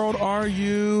the world are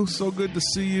you? So good to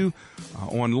see you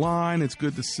online. It's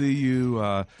good to see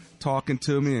you talking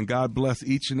to me. And God bless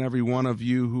each and every one of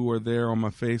you who are there on my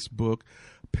Facebook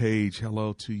page.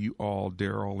 Hello to you all,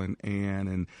 Daryl and Ann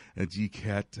and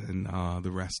G-Ket and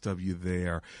the rest of you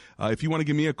there. If you want to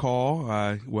give me a call,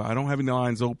 well, I don't have any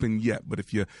lines open yet, but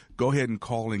if you go ahead and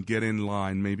call and get in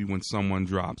line, maybe when someone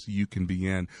drops, you can be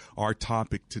in. Our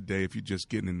topic today, if you're just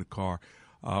getting in the car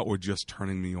or just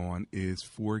turning me on, is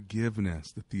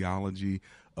forgiveness, the theology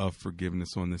of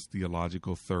forgiveness on this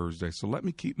Theological Thursday. So let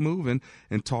me keep moving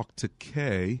and talk to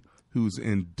Kay, who's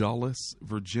in Dulles,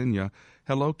 Virginia.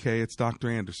 Hello, Kay. It's Dr.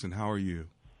 Anderson. How are you?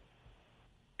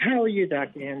 How are you,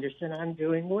 Dr. Anderson? I'm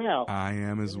doing well. I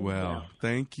am as well.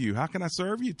 Thank you. How can I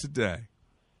serve you today?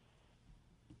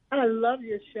 I love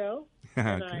your show,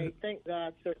 and Good. I thank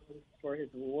God certainly for his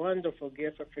wonderful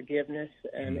gift of forgiveness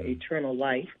and eternal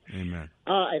life. Amen.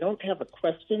 I don't have a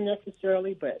question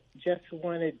necessarily, but just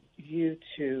wanted you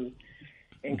to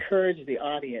encourage the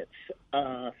audience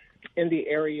in the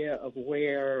area of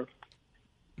where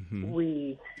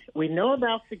we know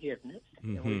about forgiveness,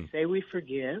 and we say we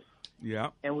forgive,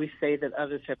 and we say that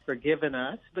others have forgiven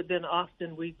us, but then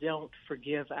often we don't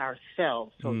forgive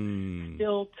ourselves. So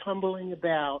still tumbling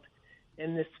about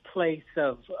in this place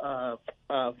of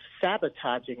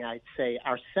sabotaging, I'd say,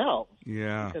 ourselves,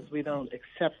 because we don't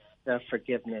accept the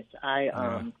forgiveness.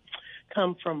 I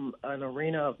come from an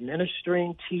arena of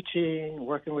ministering, teaching,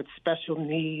 working with special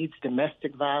needs,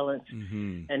 domestic violence,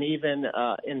 and even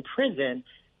in prison.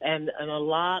 And a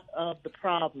lot of the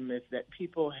problem is that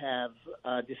people have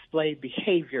displayed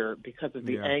behavior because of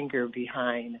the anger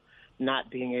behind not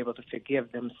being able to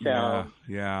forgive themselves.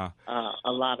 A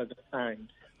lot of the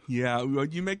times. Yeah, well,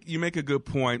 you make a good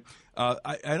point.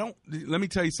 I don't. Let me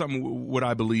tell you something. What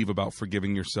I believe about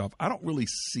forgiving yourself. I don't really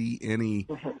see any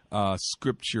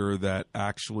scripture that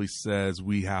actually says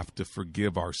we have to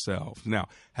forgive ourselves. Now,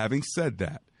 having said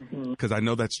that, because I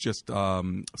know that's just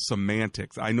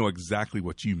semantics. I know exactly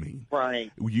what you mean.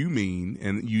 Right. You mean,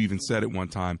 and you even said it one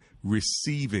time,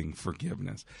 receiving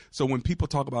forgiveness. So when people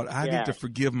talk about, I need to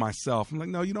forgive myself, I'm like,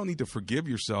 no, you don't need to forgive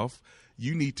yourself.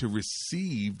 You need to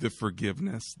receive the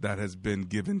forgiveness that has been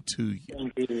given to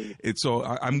you. Indeed. And so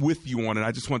I'm with you on it.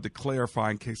 I just want to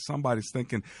clarify in case somebody's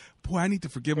thinking, boy, I need to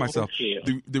forgive myself.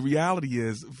 The reality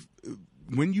is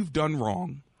when you've done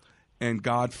wrong and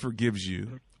God forgives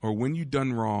you, or when you've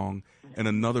done wrong and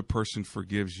another person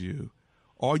forgives you,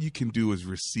 all you can do is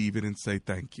receive it and say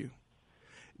thank you.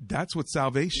 That's what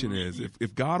salvation is.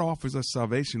 If God offers us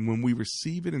salvation, when we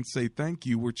receive it and say thank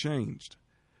you, we're changed.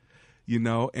 You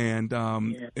know, and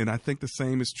I think the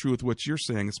same is true with what you're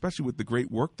saying, especially with the great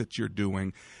work that you're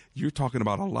doing. You're talking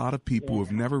about a lot of people who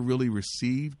have never really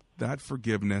received that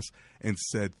forgiveness and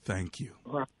said thank you.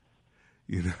 Right.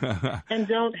 You know? And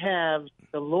don't have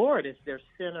the Lord as their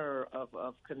center of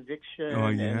conviction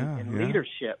and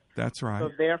leadership. That's right. So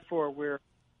therefore,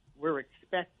 we're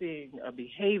expecting a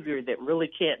behavior that really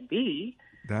can't be.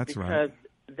 That's because right.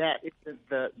 That is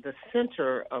the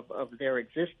center of their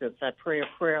existence. I pray a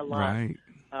prayer like,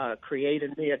 create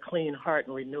in me a clean heart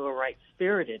and renew a right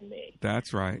spirit in me.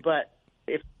 That's right. But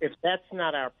if that's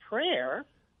not our prayer,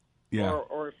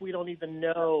 or if we don't even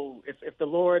know, if the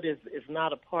Lord is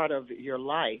not a part of your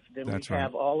life, then we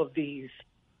have all of these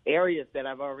areas that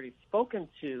I've already spoken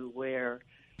to where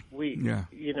we,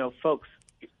 folks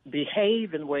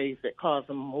behave in ways that cause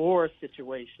them more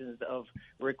situations of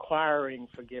requiring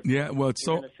forgiveness. Yeah, well, it's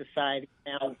in a society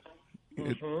now.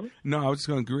 No, I was just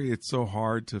going to agree. It's so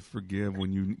hard to forgive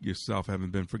when you yourself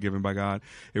haven't been forgiven by God.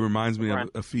 It reminds me of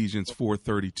Ephesians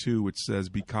 4:32, which says,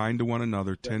 "Be kind to one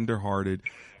another, tender-hearted,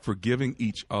 forgiving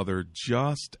each other,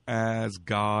 just as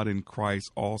God in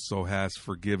Christ also has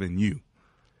forgiven you."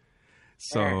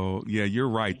 So, yeah, you're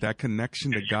right. That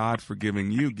connection to God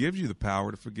forgiving you gives you the power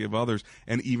to forgive others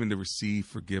and even to receive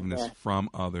forgiveness from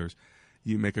others.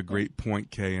 You make a great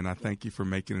point, Kay, and I thank you for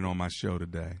making it on my show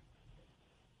today.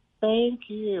 Thank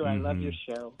you. I love your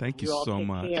show. Thank you all so take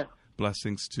much. care.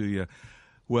 Blessings to you.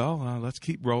 Well, let's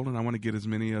keep rolling. I want to get as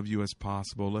many of you as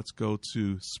possible. Let's go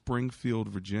to Springfield,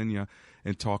 Virginia,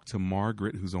 and talk to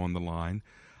Margaret, who's on the line.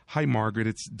 Hi, Margaret.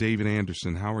 It's David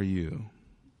Anderson. How are you?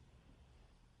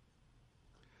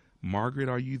 Margaret,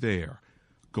 are you there?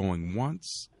 Going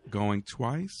once, going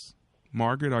twice?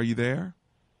 Margaret, are you there?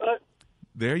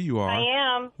 There you are.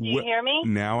 I am. Do you hear me?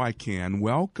 Now I can.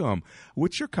 Welcome.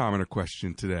 What's your comment or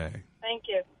question today? Thank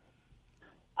you.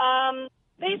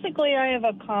 Basically, I have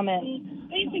a comment.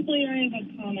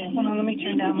 Hold on, let me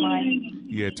turn down my...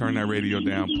 Yeah, turn that radio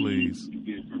down, please.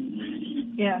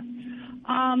 Yeah.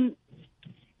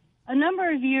 A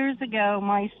number of years ago,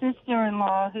 my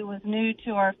sister-in-law, who was new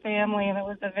to our family, and it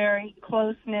was a very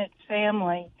close-knit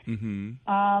family,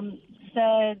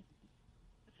 said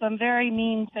some very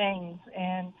mean things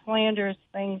and slanderous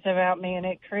things about me, and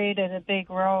it created a big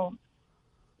row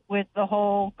with the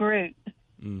whole group.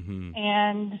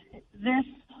 And this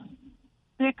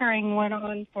bickering went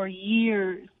on for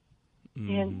years.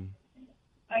 And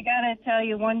I got to tell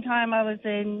you, one time I was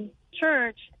in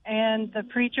church, and the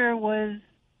preacher was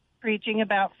preaching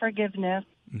about forgiveness.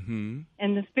 And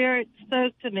the Spirit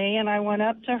spoke to me, and I went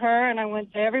up to her, and I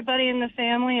went to everybody in the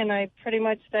family, and I pretty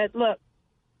much said, look,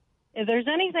 if there's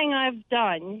anything I've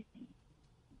done,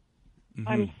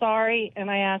 I'm sorry,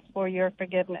 and I ask for your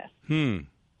forgiveness.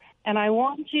 And I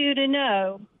want you to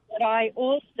know that I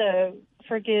also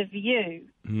forgive you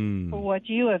for what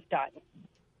you have done.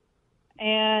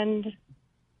 And,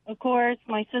 of course,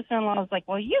 my sister-in-law was like,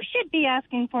 well, you should be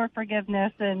asking for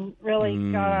forgiveness, and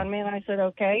really got on me. And I said,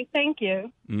 okay, thank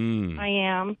you. I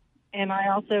am, and I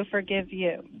also forgive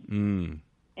you.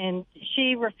 And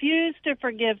she refused to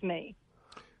forgive me.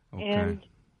 And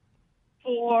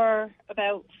for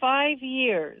about 5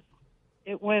 years,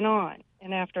 it went on.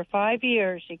 And after 5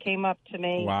 years, she came up to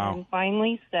me and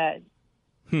finally said,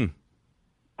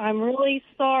 I'm really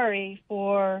sorry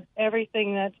for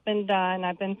everything that's been done.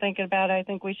 I've been thinking about it. I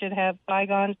think we should have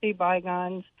bygones be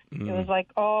bygones. It was like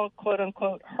all, quote,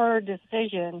 unquote, her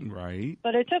decision. Right.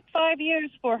 But it took 5 years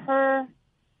for her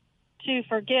to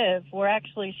forgive, where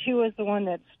actually she was the one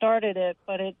that started it.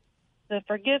 But the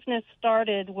forgiveness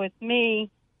started with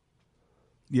me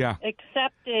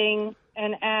accepting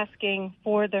and asking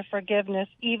for the forgiveness,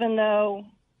 even though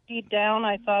deep down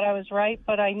I thought I was right,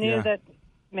 but I knew that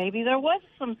maybe there was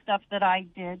some stuff that I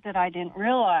did that I didn't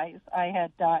realize I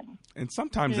had done. And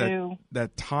sometimes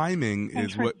that timing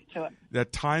is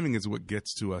what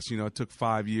gets to us. You know, it took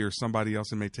 5 years. Somebody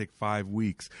else, it may take 5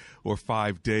 weeks or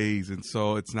 5 days, and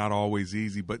so it's not always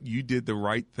easy. But you did the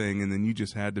right thing, and then you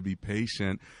just had to be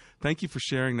patient. Thank you for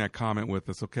sharing that comment with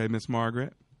us. Okay, Miss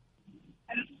Margaret.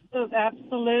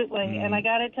 Absolutely, and I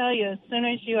got to tell you, as soon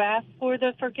as you ask for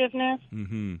the forgiveness,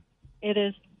 it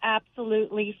is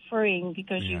absolutely freeing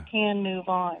because you can move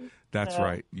on. That's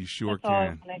right. You sure that's all I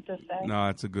can. wanted to say. No,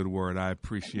 that's a good word. I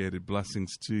appreciate it.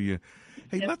 Blessings to you.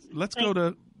 Hey, let's go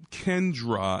to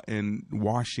Kendra in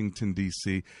Washington,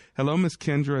 D.C. Hello, Miss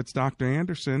Kendra. It's Dr.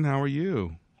 Anderson. How are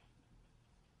you?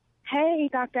 Hey,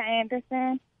 Dr.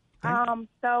 Anderson.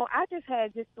 So I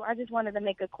just wanted to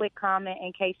make a quick comment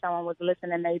in case someone was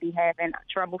listening, maybe having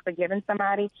trouble forgiving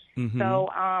somebody. So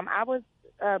I was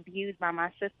abused by my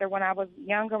sister when I was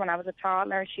younger, when I was a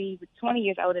toddler. She was 20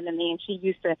 years older than me, and she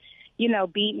used to,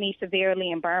 beat me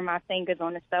severely and burn my fingers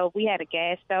on the stove. We had a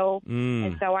gas stove,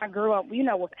 and so I grew up,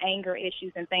 with anger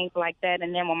issues and things like that.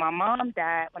 And then when my mom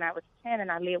died when I was 10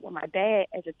 and I lived with my dad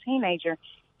as a teenager,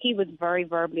 he was very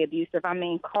verbally abusive. I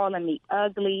mean, calling me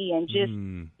ugly and just,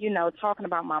 talking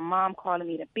about my mom, calling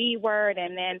me the B word.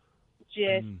 And then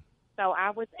so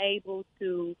I was able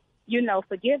to,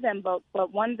 forgive them.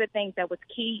 But one of the things that was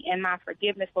key in my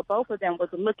forgiveness for both of them was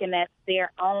looking at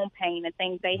their own pain and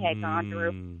things they had gone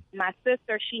through. My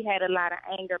sister, she had a lot of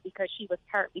anger because she was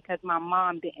hurt because my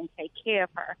mom didn't take care of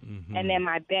her. And then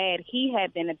my dad, he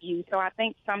had been abused. So I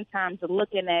think sometimes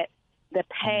looking at the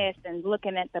past and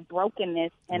looking at the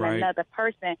brokenness in another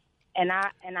person, and I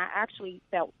actually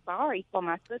felt sorry for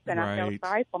my sister, and I felt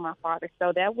sorry for my father.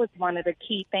 So that was one of the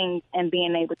key things in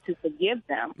being able to forgive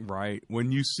them. Right.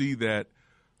 When you see that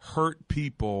hurt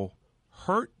people,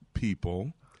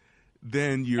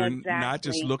 then you're not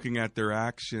just looking at their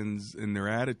actions and their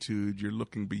attitude. You're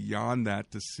looking beyond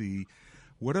that to see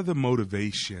what are the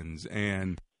motivations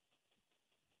and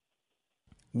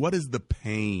what is the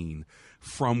pain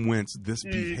from whence this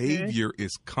behavior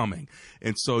is coming.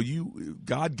 And so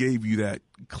God gave you that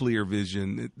clear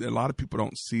vision. A lot of people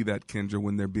don't see that, Kendra,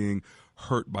 when they're being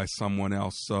hurt by someone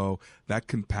else. So that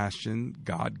compassion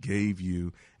God gave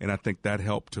you, and I think that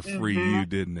helped to free you,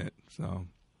 didn't it? So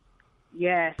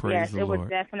Yes, Praise the it Lord. was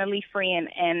definitely freeing.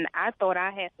 And I thought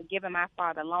I had forgiven my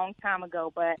father a long time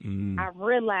ago, but I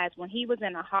realized when he was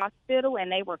in the hospital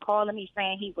and they were calling me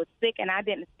saying he was sick and I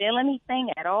didn't feel anything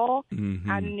at all,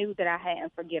 I knew that I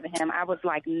hadn't forgiven him. I was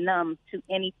like numb to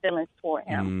any feelings toward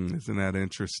him. Isn't that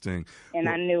interesting? And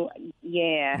I knew,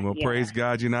 Well, praise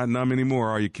God, you're not numb anymore,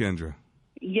 are you, Kendra?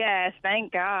 Yes,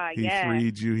 thank God. He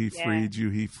freed you. He freed you.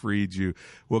 He freed you.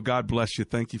 Well, God bless you.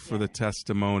 Thank you for the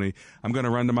testimony. I'm going to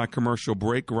run to my commercial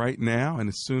break right now, and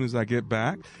as soon as I get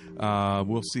back,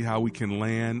 we'll see how we can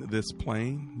land this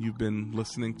plane you've been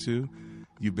listening to,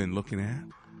 you've been looking at.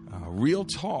 Real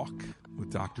Talk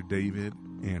with Dr. David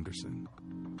Anderson.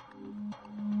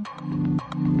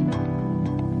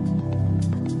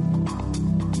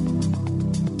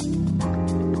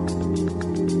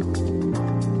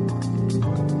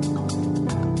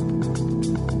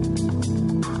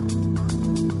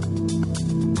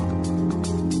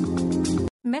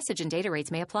 Message and data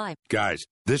rates may apply. Guys,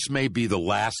 this may be the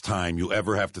last time you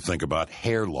ever have to think about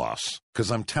hair loss. Because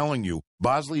I'm telling you,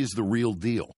 Bosley is the real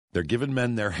deal. They're giving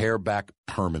men their hair back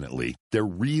permanently. Their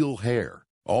real hair.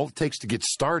 All it takes to get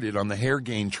started on the hair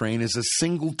gain train is a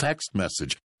single text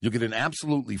message. You'll get an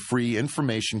absolutely free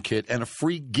information kit and a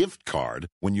free gift card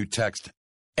when you text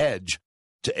EDGE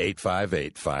to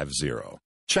 85850.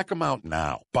 Check them out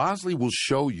now. Bosley will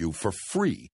show you for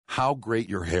free how great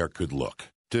your hair could look.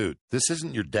 Dude, this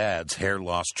isn't your dad's hair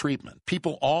loss treatment.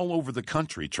 People all over the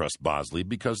country trust Bosley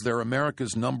because they're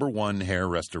America's #1 hair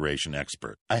restoration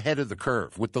expert, ahead of the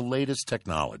curve with the latest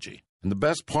technology. And the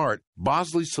best part,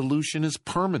 Bosley's solution is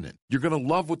permanent. You're going to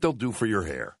love what they'll do for your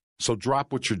hair. So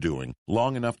drop what you're doing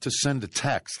long enough to send a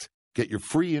text. Get your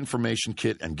free information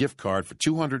kit and gift card for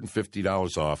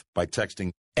 $250 off by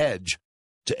texting EDGE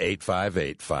to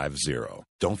 85850.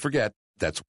 Don't forget,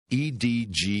 that's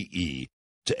EDGE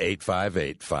to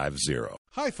 85850.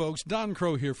 Hi, folks. Don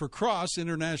Crow here for Cross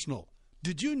International.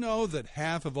 Did you know that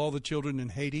half of all the children in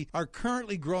Haiti are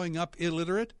currently growing up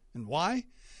illiterate? And why?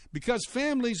 Because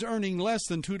families earning less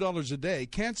than $2 a day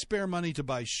can't spare money to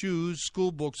buy shoes,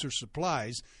 school books, or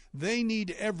supplies. They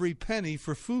need every penny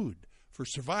for food, for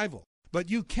survival. But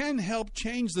you can help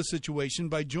change the situation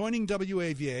by joining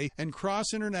WAVA and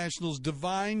Cross International's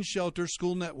Divine Shelter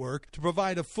School Network to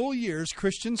provide a full year's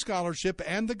Christian scholarship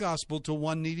and the gospel to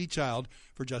one needy child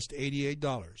for just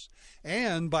 $88.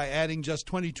 And by adding just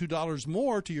 $22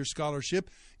 more to your scholarship,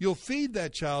 you'll feed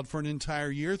that child for an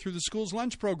entire year through the school's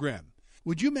lunch program.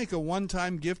 Would you make a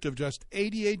one-time gift of just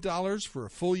 $88 for a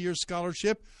full year's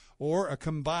scholarship, or a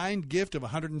combined gift of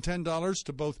 $110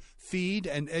 to both feed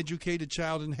and educate a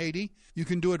child in Haiti? You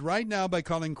can do it right now by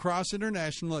calling Cross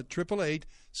International at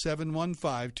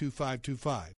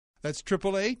 888-715-2525. That's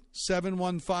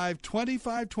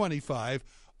 888-715-2525,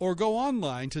 or go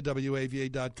online to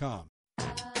WAVA.com.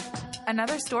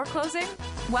 Another store closing?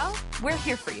 Well, we're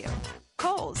here for you.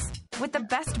 Kohl's, with the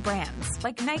best brands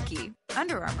like Nike,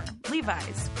 Under Armour,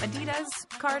 Levi's, Adidas,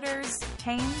 Carter's,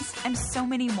 Hanes, and so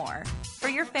many more. For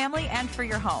your family and for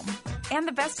your home. And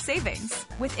the best savings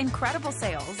with incredible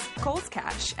sales, Kohl's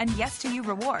Cash, and Yes to You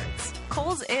rewards.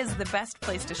 Kohl's is the best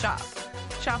place to shop.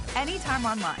 Shop anytime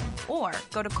online or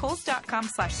go to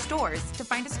Kohls.com/stores to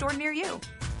find a store near you.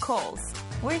 Kohl's,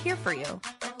 we're here for you.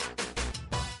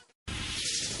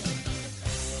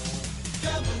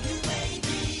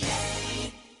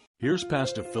 Here's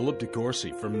Pastor Philip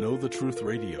DeCourcy from Know the Truth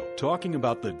Radio, talking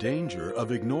about the danger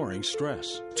of ignoring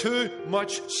stress. Too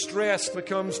much stress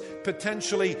becomes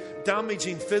potentially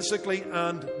damaging physically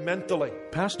and mentally.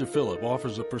 Pastor Philip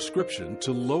offers a prescription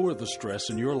to lower the stress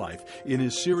in your life in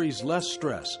his series Less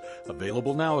Stress,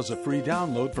 available now as a free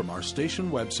download from our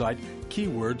station website,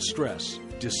 keyword stress.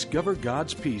 Discover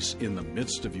God's peace in the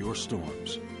midst of your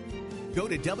storms. Go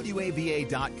to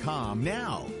WAVA.com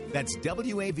now. That's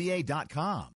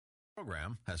WAVA.com.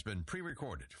 Program has been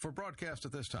pre-recorded for broadcast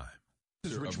at this time.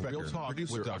 This is Rich Becker,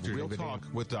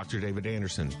 with Dr. David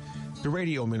Anderson. The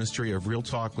radio ministry of Real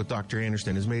Talk with Dr.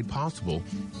 Anderson is made possible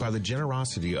by the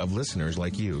generosity of listeners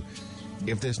like you.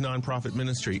 If this nonprofit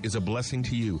ministry is a blessing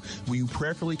to you, will you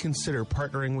prayerfully consider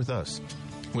partnering with us?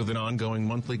 With an ongoing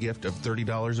monthly gift of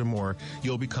 $30 or more,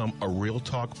 you'll become a Real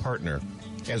Talk partner.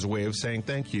 As a way of saying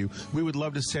thank you, we would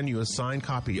love to send you a signed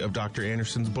copy of Dr.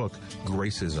 Anderson's book,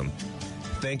 Gracism.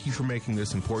 Thank you for making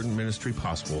this important ministry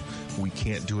possible. We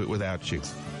can't do it without you.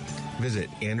 Visit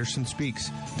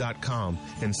AndersonSpeaks.com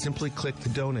and simply click the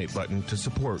donate button to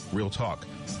support Real Talk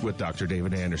with Dr.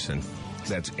 David Anderson.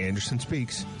 That's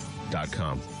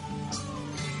AndersonSpeaks.com.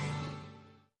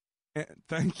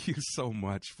 Thank you so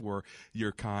much for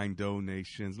your kind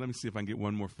donations. Let me see if I can get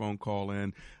one more phone call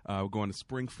in. We're going to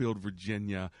Springfield,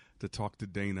 Virginia to talk to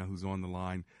Dana, who's on the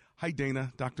line. Hi,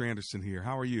 Dana. Dr. Anderson here.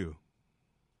 How are you?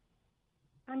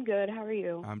 I'm good. How are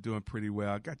you? I'm doing pretty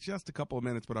well. I got just a couple of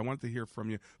minutes, but I wanted to hear from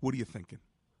you. What are you thinking?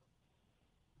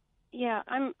 Yeah,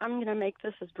 I'm going to make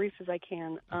this as brief as I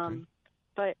can. Okay.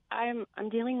 But I'm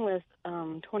dealing with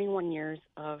 21 years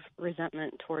of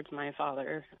resentment towards my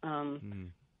father.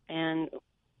 And,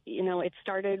 you know, it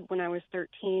started when I was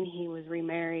 13. He was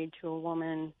remarried to a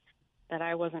woman that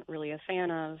I wasn't really a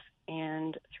fan of.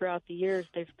 And throughout the years,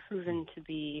 they've proven to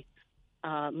be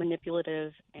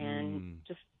manipulative and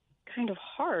just kind of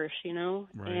harsh, you know.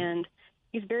 Right. And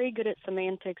he's very good at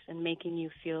semantics and making you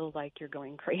feel like you're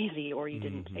going crazy or you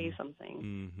didn't say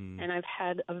something. And I've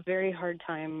had a very hard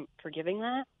time forgiving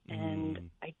that. And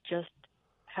I just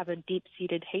have a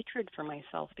deep-seated hatred for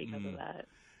myself because of that.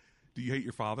 Do you hate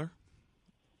your father?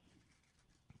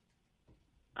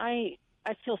 I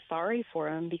feel sorry for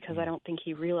him because I don't think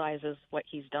he realizes what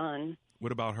he's done.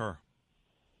 What about her?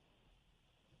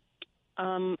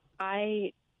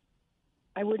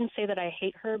 I wouldn't say that I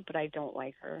hate her, but I don't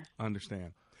like her. I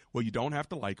understand. Well, you don't have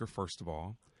to like her, first of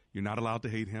all. You're not allowed to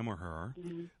hate him or her,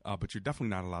 but you're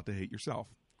definitely not allowed to hate yourself.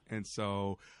 And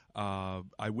so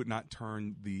I would not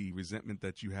turn the resentment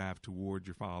that you have toward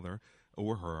your father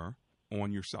or her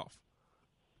on yourself.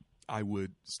 I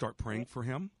would start praying for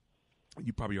him.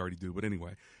 You probably already do, but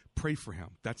anyway, pray for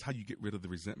him. That's how you get rid of the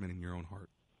resentment in your own heart.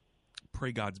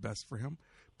 Pray God's best for him.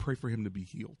 Pray for him to be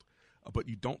healed. But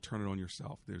you don't turn it on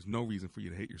yourself. There's no reason for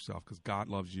you to hate yourself because God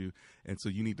loves you, and so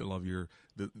you need to love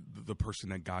the person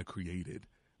that God created.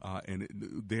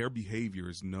 Their behavior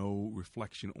is no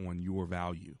reflection on your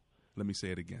value. Let me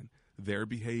say it again. Their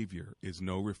behavior is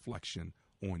no reflection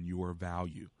on your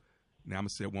value. Now I'm going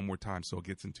to say it one more time so it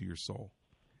gets into your soul.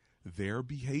 Their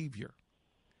behavior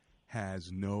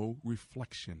has no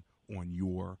reflection on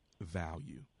your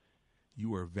value.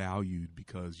 You are valued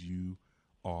because you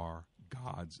are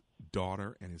God's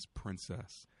daughter and his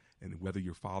princess. And whether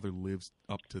your father lives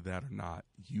up to that or not,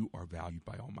 you are valued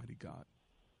by Almighty God.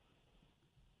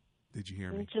 Did you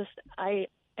hear me? I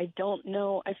don't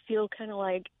know. I feel kind of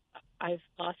like I've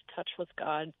lost touch with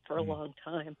God for a long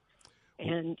time.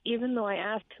 And even though I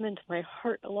asked him into my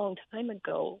heart a long time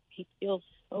ago, he feels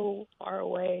so far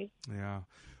away. Yeah.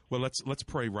 Well, let's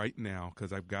pray right now,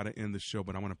 because I've got to end the show,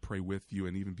 but I want to pray with you,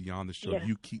 and even beyond the show,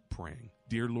 you keep praying.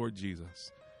 Dear Lord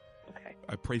Jesus,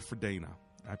 I pray for Dana.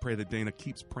 I pray that Dana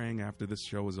keeps praying after this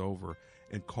show is over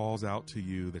and calls out to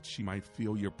you that she might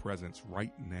feel your presence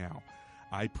right now.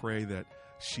 I pray that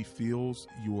she feels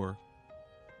your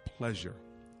pleasure,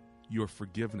 your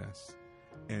forgiveness,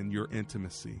 and your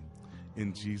intimacy.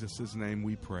 In Jesus' name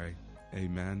we pray.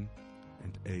 Amen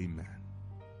and amen.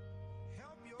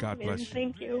 God bless you.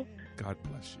 Thank you. God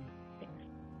bless you.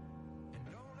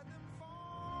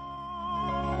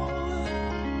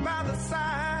 By the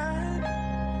side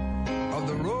of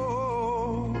the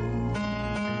road,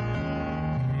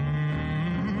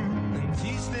 and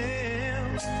teach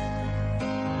them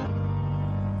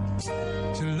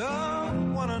to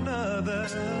love one another,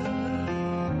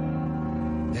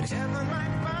 that heaven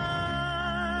might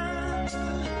find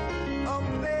a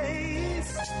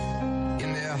place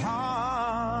in their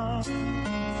hearts,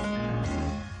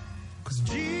 'cause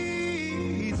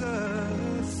Jesus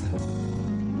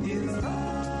is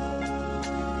love.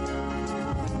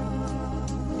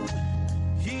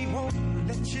 He won't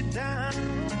let you down.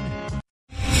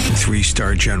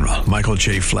 3-star General Michael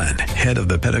J. Flynn, head of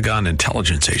the Pentagon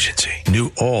Intelligence Agency,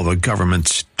 knew all the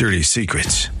government's dirty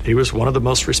secrets. He was one of the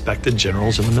most respected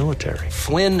generals in the military.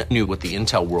 Flynn knew what the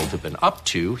intel world had been up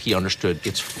to. He understood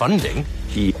its funding.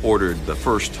 He ordered the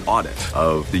first audit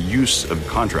of the use of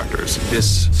contractors.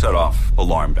 This set off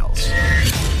alarm bells.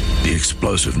 The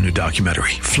explosive new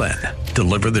documentary, Flynn,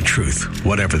 Deliver the Truth,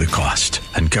 Whatever the Cost,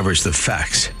 uncovers the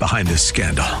facts behind this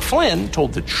scandal. Flynn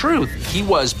told the truth. He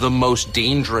was the most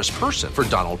dangerous person for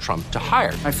Donald Trump to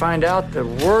hire. I find out the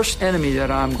worst enemy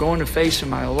that I'm going to face in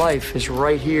my life is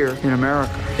right here in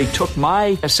America. They took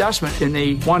my assessment and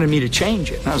they wanted me to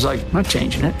change it. And I was like, I'm not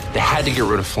changing it. They had to get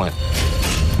rid of Flynn.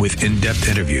 With in-depth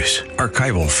interviews,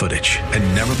 archival footage,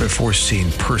 and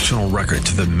never-before-seen personal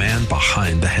records of the man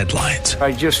behind the headlines.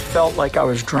 I just felt like I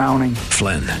was drowning.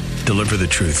 Flynn, Deliver the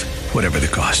Truth, Whatever the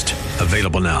Cost.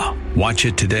 Available now. Watch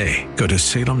it today. Go to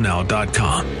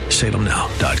salemnow.com.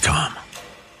 salemnow.com.